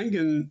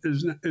Bengen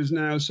is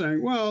now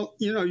saying, well,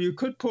 you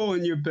could pull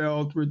in your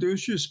belt,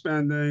 reduce your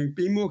spending,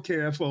 be more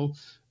careful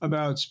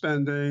about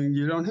spending.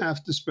 You don't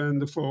have to spend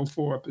the full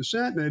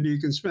 4%. Maybe you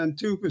can spend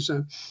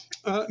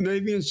 2%.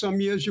 Maybe in some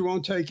years you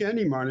won't take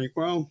any money.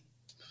 Well,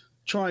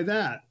 try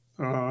that.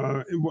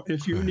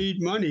 If you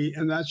need money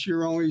and that's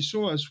your only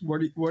source,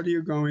 what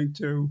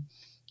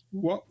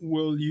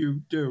will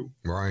you do?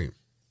 Right.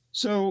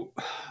 So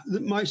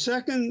my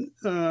second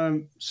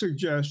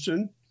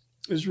suggestion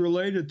is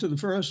related to the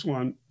first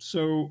one.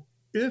 So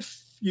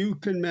if you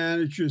can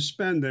manage your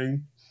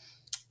spending,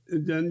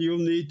 then you'll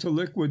need to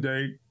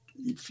liquidate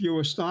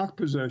fewer stock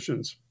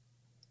positions.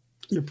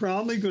 You're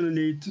probably going to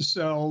need to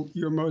sell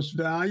your most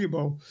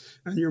valuable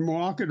and your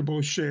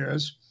marketable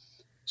shares.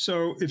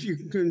 So if you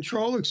can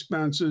control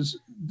expenses,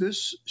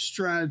 this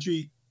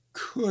strategy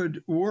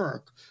could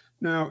work.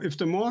 Now, if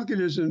the market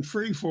is in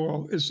free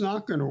fall, it's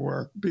not going to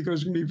work,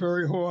 because it can be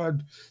very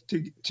hard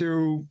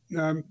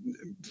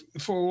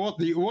for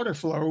the order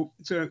flow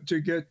to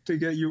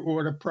get your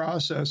order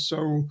processed.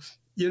 So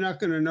you're not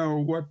going to know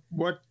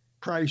what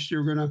price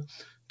you're going to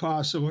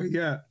possibly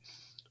get.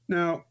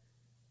 Now,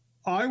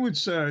 I would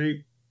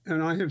say,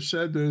 and I have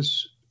said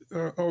this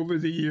over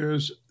the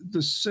years,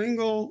 the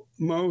single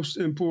most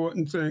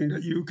important thing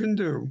that you can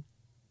do,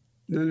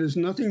 and there's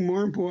nothing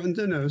more important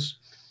than this,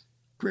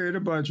 create a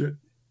budget.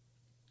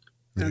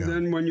 And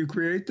then when you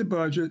create the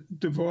budget,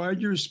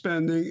 divide your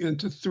spending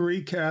into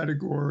 3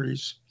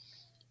 categories.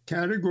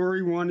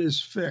 Category 1 is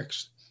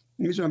fixed.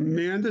 These are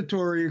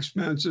mandatory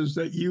expenses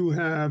that you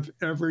have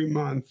every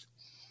month,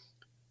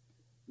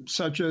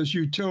 such as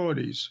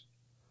utilities.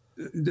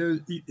 They're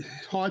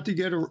hard to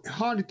get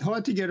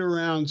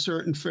around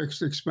certain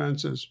fixed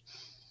expenses.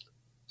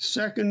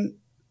 Second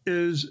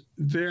is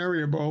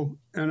variable,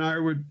 and I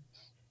would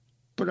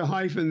put a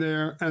hyphen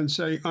there and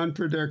say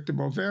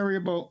unpredictable.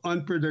 Variable,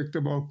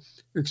 unpredictable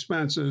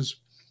expenses.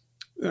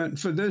 And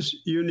for this,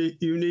 you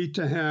need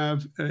to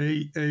have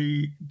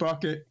a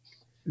bucket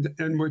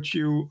in which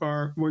you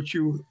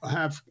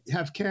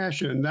have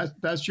cash in.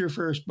 That's your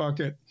first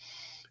bucket.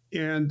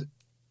 And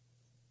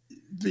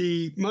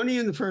the money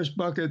in the first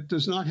bucket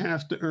does not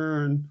have to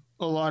earn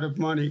a lot of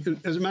money.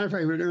 As a matter of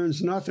fact, if it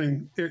earns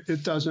nothing,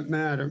 it doesn't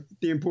matter.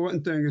 The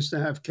important thing is to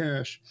have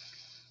cash.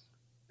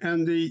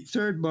 And the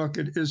third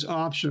bucket is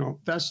optional.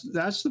 That's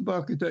the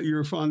bucket that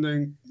you're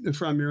funding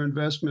from your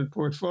investment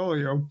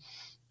portfolio.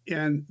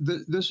 And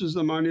this is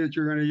the money that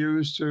you're going to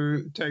use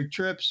to take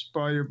trips,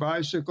 buy your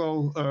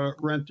bicycle,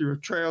 rent your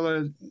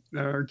trailer,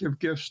 give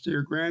gifts to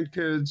your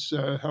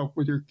grandkids, help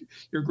with your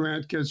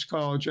grandkids'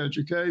 college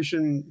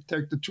education,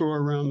 take the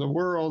tour around the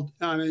world.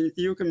 I mean,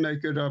 you can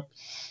make it up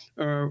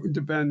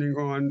depending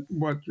on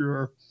what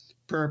your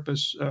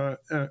purpose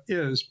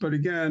is. But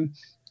again,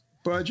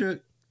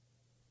 budget,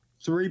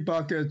 3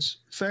 buckets: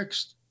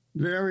 fixed,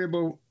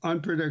 variable,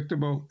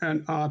 unpredictable,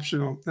 and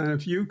optional. And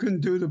if you can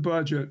do the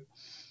budget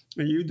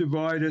and you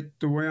divide it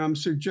the way I'm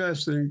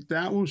suggesting,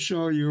 that will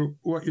show you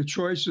what your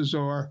choices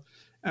are,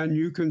 and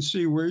you can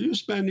see where you're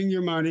spending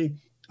your money,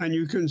 and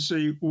you can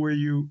see where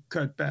you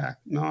cut back.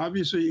 Now,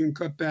 obviously, you can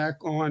cut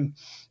back on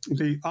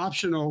the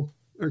optional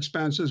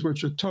expenses,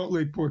 which are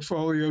totally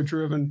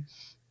portfolio-driven.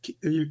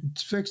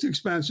 Fixed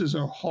expenses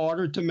are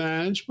harder to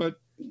manage, but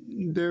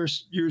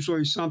there's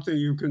usually something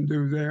you can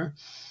do there.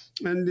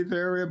 And the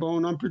variable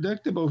and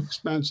unpredictable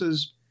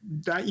expenses,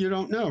 that you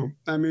don't know.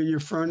 I mean, your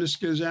furnace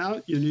goes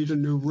out, you need a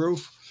new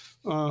roof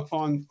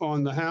on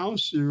the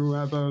house, you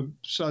have a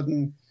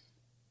sudden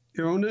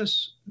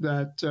illness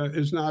that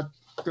is not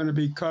going to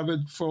be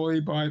covered fully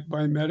by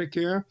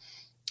Medicare.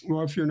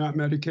 Well, if you're not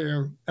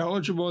Medicare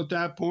eligible at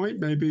that point,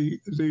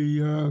 maybe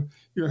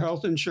your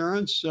health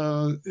insurance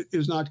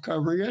is not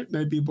covering it.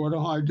 Maybe you bought a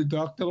high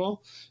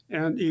deductible,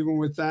 and even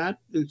with that,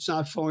 it's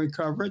not fully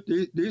covered.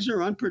 These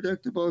are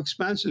unpredictable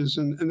expenses,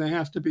 and they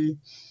have to be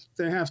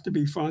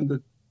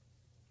funded.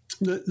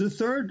 The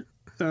third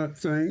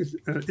thing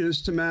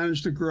is to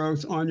manage the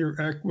growth on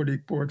your equity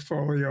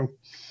portfolio.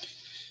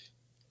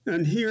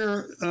 And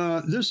here,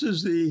 this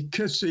is the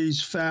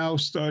Kitces-Pfau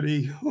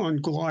study on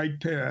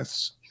glide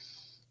paths.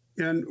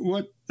 And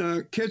what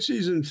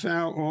Kitces and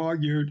Pfau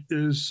argued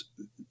is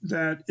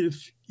that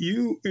if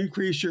you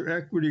increase your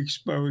equity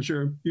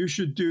exposure, you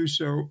should do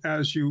so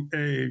as you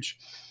age.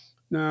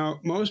 Now,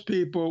 most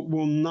people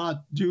will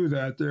not do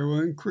that. They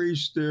will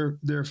increase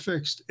their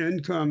fixed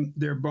income,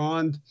 their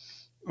bond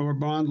or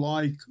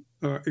bond-like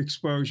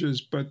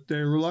exposures, but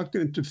they're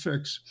reluctant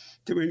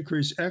to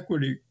increase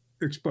equity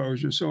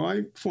exposure. So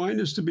I find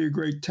this to be a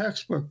great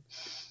textbook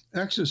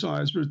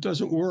exercise, but it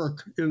doesn't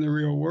work in the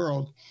real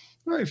world.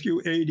 Very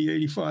few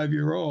 80,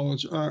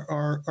 85-year-olds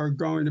are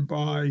going to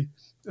buy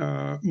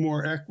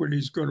more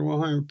equities, go to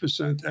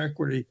 100%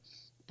 equity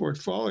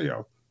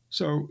portfolio.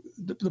 So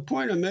the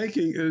point I'm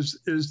making is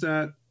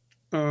that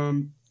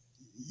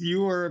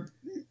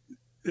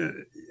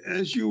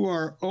as you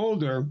are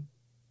older,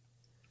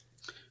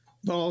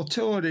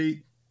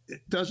 volatility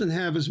doesn't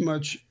have as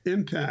much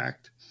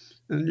impact.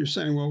 And you're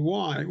saying, well,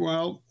 why?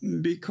 Well,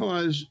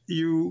 because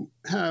you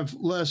have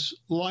less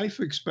life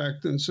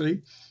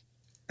expectancy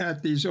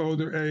at these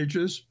older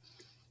ages.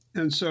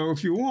 And so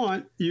if you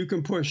want, you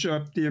can push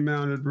up the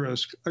amount at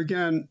risk.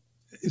 Again,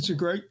 it's a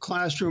great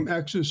classroom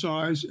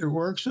exercise. It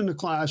works in the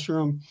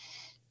classroom.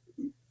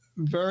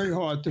 Very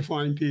hard to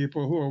find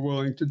people who are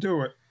willing to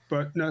do it.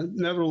 But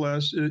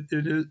nevertheless, it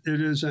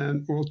is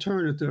an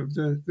alternative,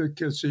 the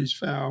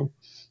Kitces-Pfau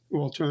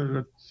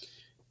alternative.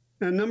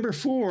 And number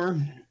 4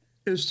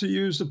 is to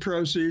use the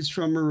proceeds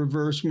from a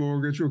reverse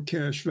mortgage or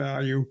cash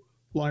value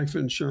life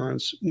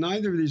insurance.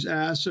 Neither of these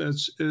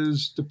assets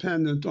is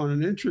dependent on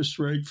an interest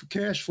rate for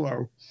cash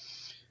flow.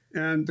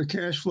 And the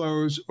cash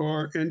flows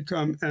are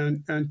income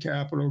and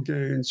capital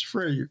gains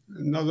free.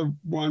 Another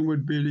one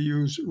would be to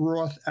use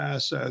Roth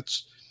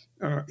assets.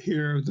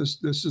 Here, this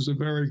is a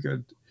very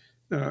good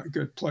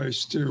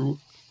place to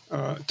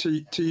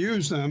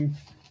use them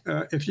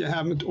if you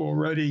haven't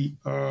already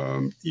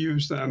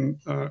used them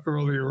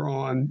earlier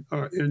on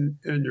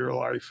in your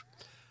life.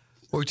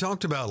 Well, we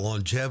talked about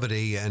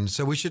longevity, and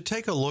so we should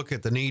take a look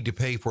at the need to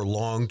pay for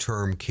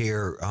long-term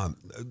care.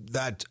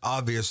 That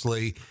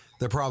obviously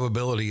the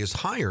probability is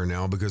higher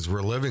now because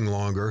we're living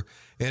longer,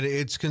 and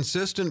it's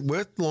consistent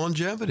with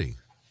longevity.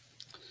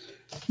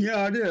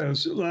 Yeah, it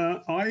is.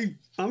 I'm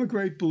a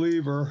great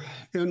believer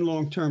in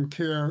long-term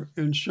care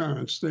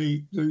insurance.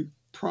 The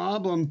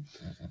problem,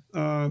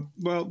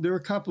 well, there are a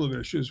couple of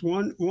issues.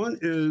 One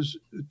is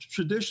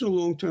traditional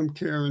long-term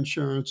care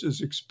insurance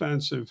is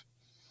expensive.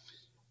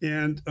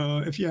 And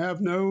if you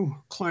have no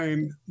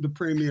claim, the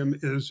premium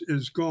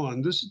is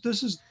gone.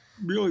 This is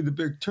really the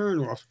big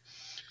turnoff.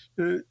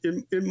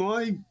 In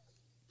my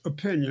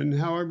opinion,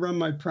 how I run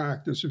my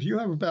practice, if you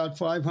have about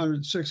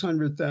 500,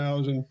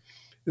 600,000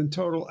 in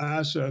total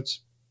assets,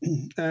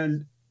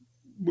 and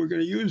we're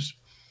going to use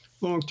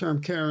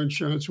long-term care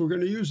insurance, we're going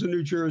to use the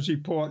New Jersey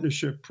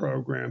Partnership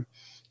Program.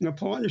 Now,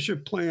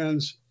 partnership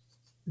plans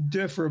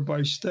differ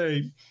by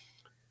state.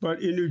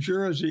 But in New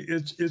Jersey,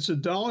 it's a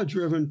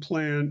dollar-driven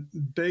plan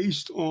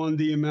based on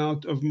the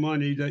amount of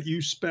money that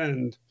you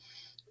spend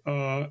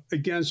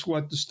against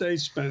what the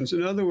state spends.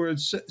 In other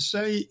words,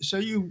 say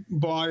you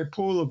buy a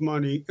pool of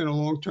money in a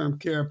long-term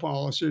care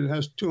policy that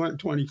has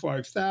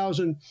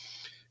 $225,000,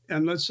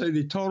 and let's say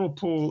the total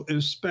pool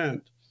is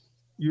spent.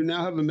 You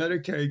now have a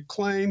Medicaid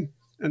claim,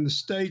 and the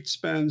state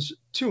spends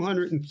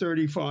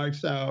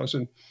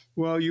 $235,000.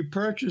 Well, you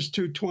purchased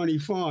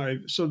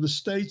 $225,000, so the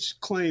state's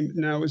claim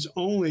now is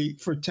only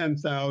for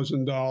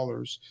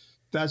 $10,000.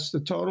 That's the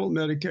total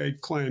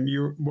Medicaid claim.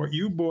 What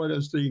you bought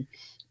as the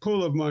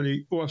pool of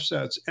money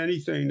offsets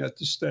anything that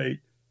the state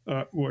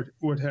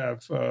would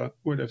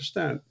have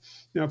spent.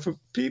 Now, for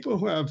people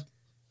who have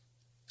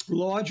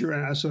larger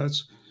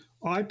assets,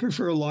 I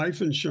prefer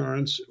life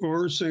insurance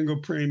or a single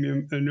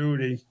premium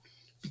annuity,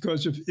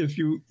 because if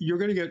you're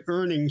going to get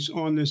earnings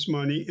on this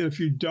money, and if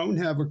you don't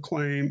have a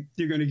claim,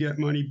 you're going to get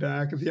money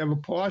back. If you have a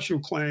partial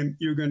claim,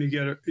 you're going to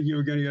get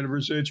a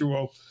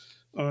residual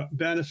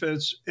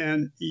benefits,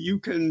 and you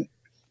can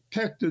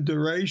pick the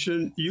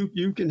duration.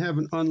 You can have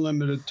an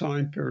unlimited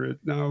time period.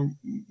 Now,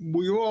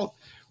 we all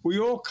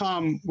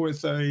come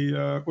with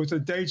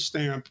a date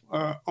stamp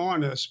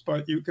on us,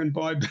 but you can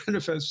buy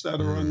benefits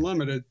that are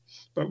unlimited.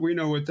 But we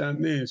know what that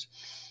means.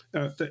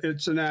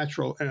 It's a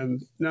natural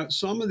end. Now,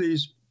 some of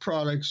these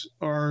products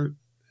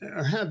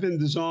have been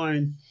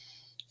designed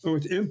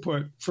with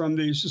input from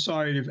the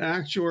Society of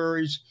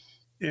Actuaries,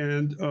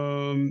 and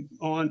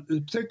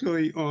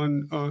particularly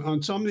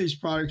on some of these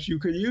products, you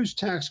can use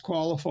tax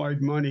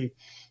qualified money.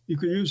 You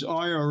can use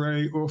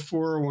IRA or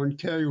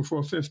 401k or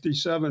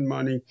 457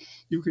 money.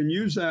 You can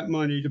use that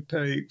money to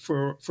pay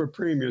for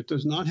premium. It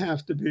does not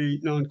have to be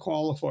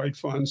non-qualified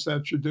funds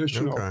that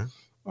traditional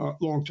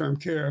long-term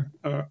care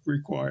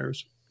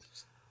requires.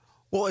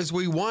 Well, as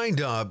we wind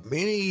up,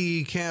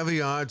 any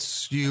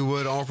caveats you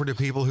would offer to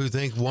people who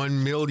think $1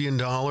 million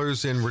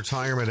in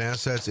retirement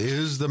assets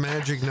is the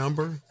magic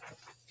number?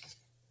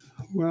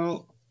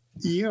 Well,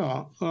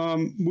 yeah.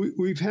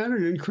 We've had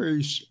an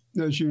increase,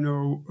 as you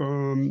know,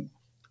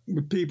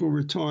 with people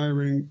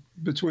retiring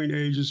between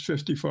ages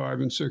 55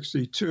 and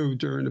 62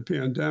 during the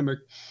pandemic.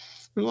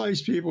 A lot of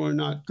these people are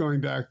not going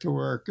back to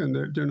work, and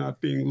they're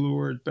not being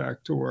lured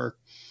back to work.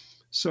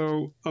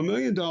 So $1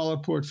 million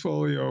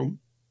portfolio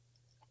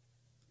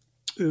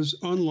is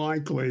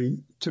unlikely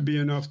to be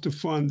enough to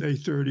fund a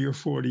 30 or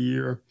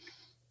 40-year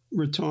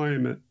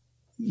retirement.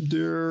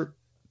 There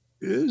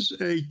is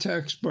a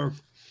textbook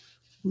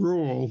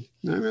rule.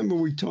 I remember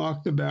we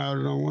talked about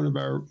it on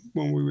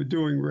when we were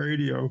doing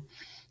radio,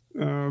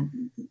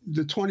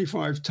 the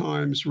 25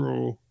 times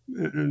rule.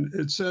 And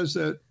it says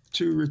that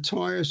to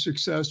retire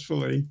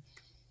successfully,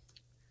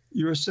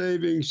 your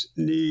savings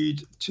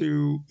need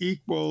to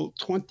equal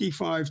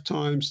 25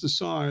 times the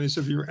size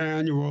of your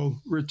annual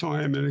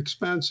retirement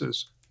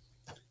expenses.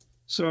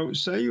 So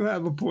say you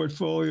have a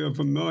portfolio of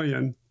 $1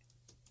 million.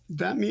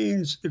 That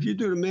means if you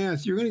do the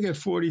math, you're going to get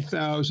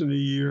 $40,000 a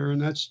year,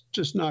 and that's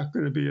just not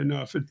going to be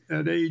enough.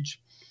 At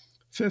age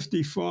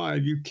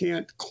 55, you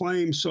can't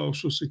claim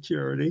Social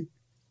Security.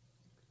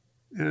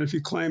 And if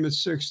you claim at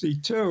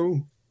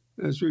 62,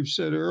 as we've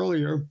said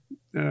earlier,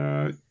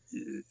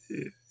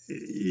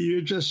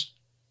 you're just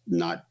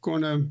not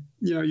going to,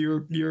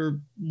 you're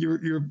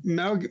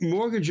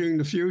mortgaging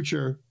the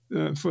future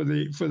for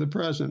the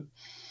present.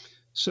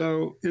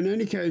 So in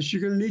any case,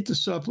 you're going to need to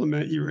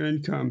supplement your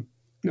income.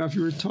 Now, if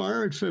you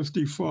retire at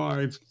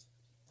 55,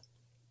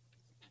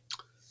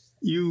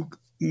 you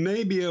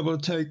may be able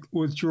to take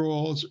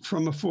withdrawals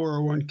from a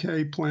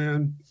 401k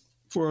plan,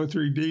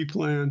 403b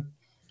plan.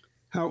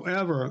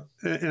 However,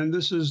 and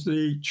this is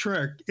the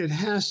trick, it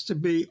has to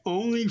be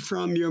only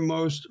from your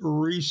most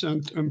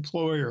recent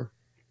employer.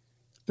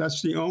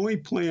 That's the only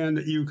plan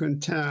that you can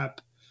tap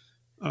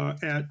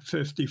at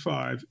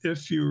 55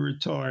 if you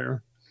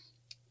retire.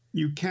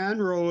 You can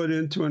roll it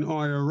into an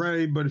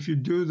IRA, but if you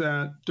do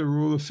that, the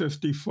rule of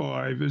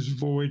 55 is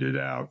voided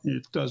out.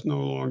 It does no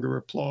longer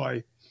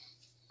apply.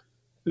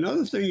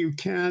 Another thing you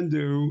can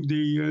do,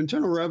 the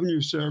Internal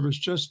Revenue Service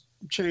just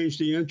changed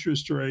the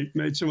interest rate,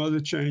 made some other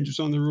changes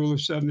on the rule of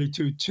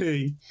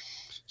 72T,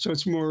 so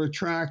it's more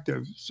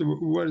attractive. So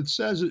what it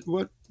says,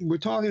 what we're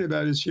talking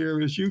about is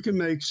you can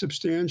make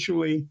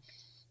substantially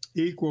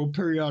equal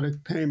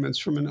periodic payments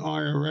from an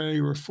IRA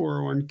or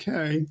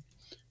 401k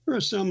or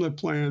a similar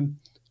plan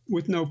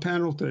with no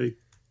penalty,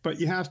 but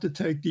you have to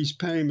take these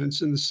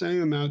payments in the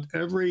same amount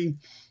every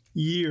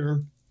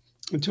year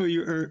until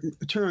you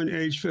turn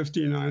age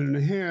 59 and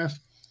a half.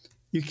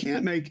 You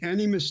can't make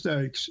any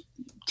mistakes.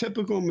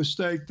 Typical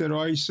mistake that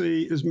I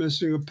see is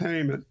missing a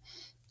payment,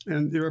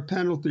 and there are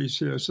penalties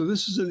here. So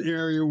this is an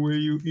area where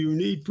you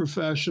need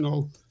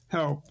professional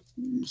help,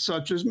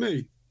 such as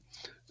me,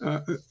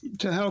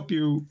 to help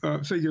you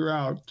figure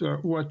out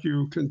what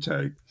you can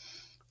take.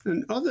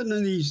 And other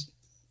than these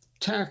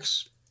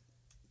tax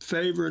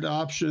favorite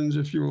options,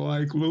 if you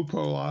like,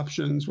 loophole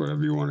options,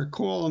 whatever you want to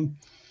call them,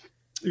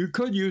 you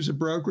could use a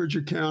brokerage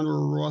account or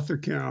a Roth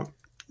account.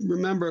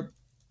 Remember,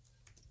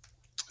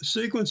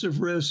 sequence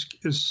of risk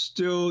is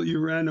still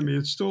your enemy.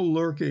 It's still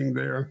lurking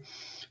there.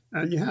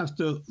 And you have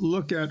to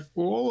look at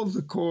all of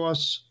the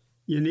costs.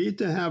 You need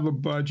to have a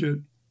budget,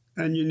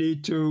 and you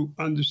need to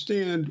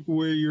understand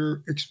where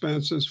your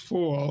expenses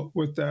fall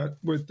with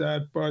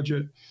that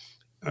budget.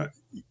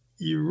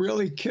 You're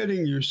really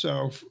kidding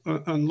yourself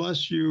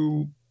unless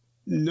you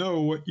know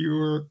what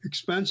your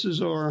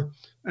expenses are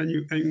and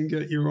you can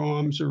get your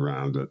arms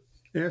around it.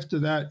 After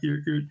that,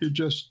 you're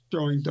just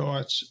throwing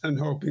darts and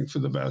hoping for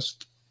the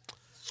best.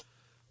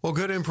 Well,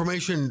 good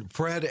information,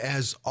 Fred,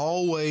 as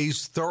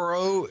always,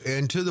 thorough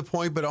and to the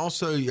point, but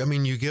also, I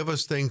mean, you give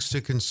us things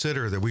to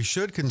consider that we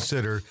should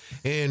consider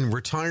in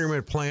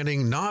retirement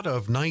planning, not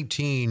of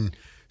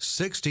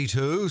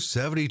 1962,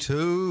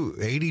 72,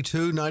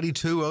 82,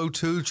 92,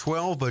 02,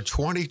 12, but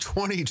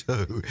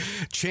 2022.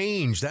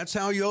 Change. That's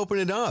how you open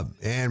it up.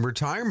 And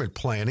retirement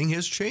planning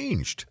has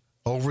changed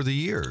over the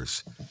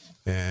years,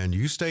 and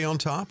you stay on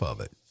top of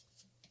it.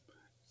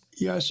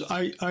 Yes,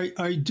 I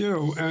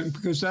do, and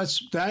because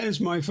that is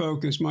my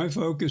focus. My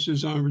focus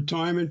is on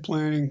retirement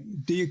planning,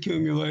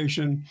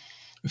 deaccumulation,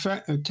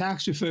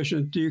 tax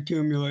efficient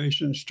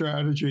deaccumulation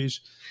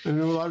strategies. I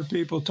know a lot of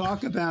people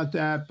talk about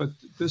that, but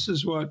this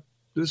is what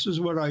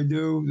I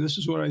do. This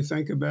is what I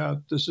think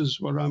about. This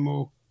is what I'm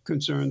all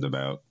concerned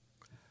about.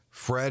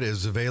 Fred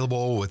is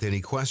available with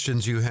any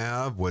questions you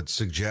have, with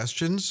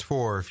suggestions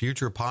for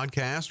future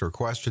podcasts or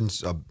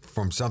questions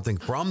from something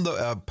from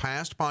the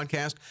past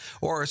podcast,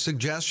 or a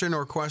suggestion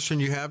or question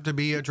you have to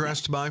be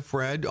addressed by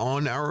Fred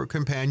on our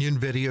companion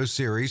video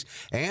series,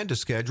 and to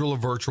schedule a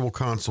virtual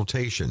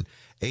consultation.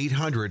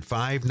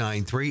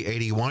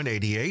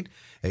 800-593-8188,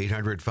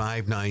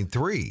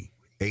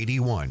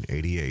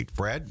 800-593-8188.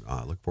 Fred,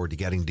 I look forward to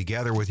getting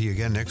together with you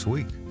again next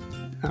week.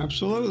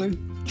 Absolutely.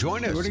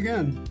 Join us. Do it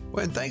again.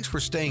 Well, and thanks for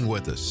staying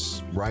with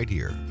us right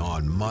here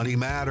on Money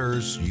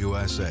Matters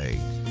USA.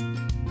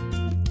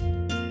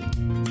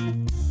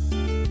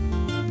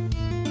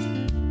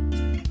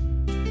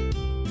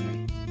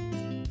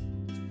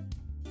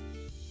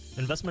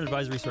 Investment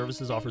advisory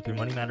services offered through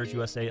Money Matters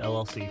USA,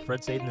 LLC.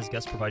 Fred Sade and his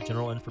guests provide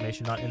general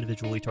information, not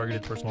individually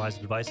targeted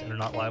personalized advice, and are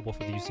not liable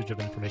for the usage of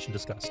information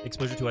discussed.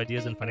 Exposure to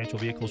ideas and financial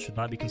vehicles should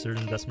not be considered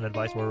investment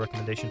advice or a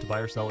recommendation to buy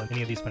or sell in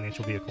any of these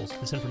financial vehicles.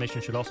 This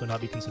information should also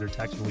not be considered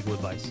tax or legal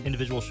advice.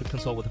 Individuals should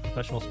consult with a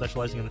professional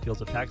specializing in the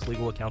fields of tax,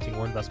 legal, accounting,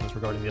 or investments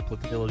regarding the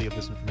applicability of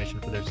this information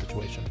for their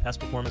situation.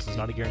 Past performance is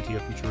not a guarantee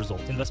of future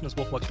results. Investments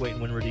will fluctuate,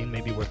 and when redeemed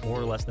may be worth more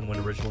or less than when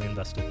originally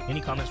invested. Any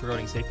comments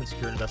regarding safe and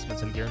secure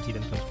investments and guaranteed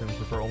income streams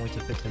refer only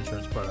to fixed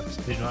insurance products.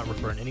 They do not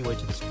refer in any way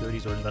to the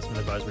securities or investment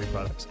advisory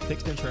products.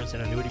 Fixed insurance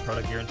and annuity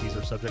product guarantees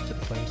are subject to the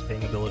claims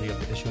paying ability of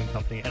the issuing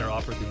company and are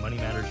offered through Money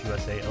Matters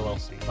USA,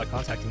 LLC. By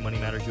contacting Money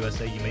Matters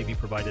USA, you may be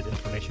provided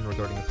information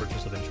regarding the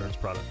purchase of insurance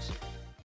products.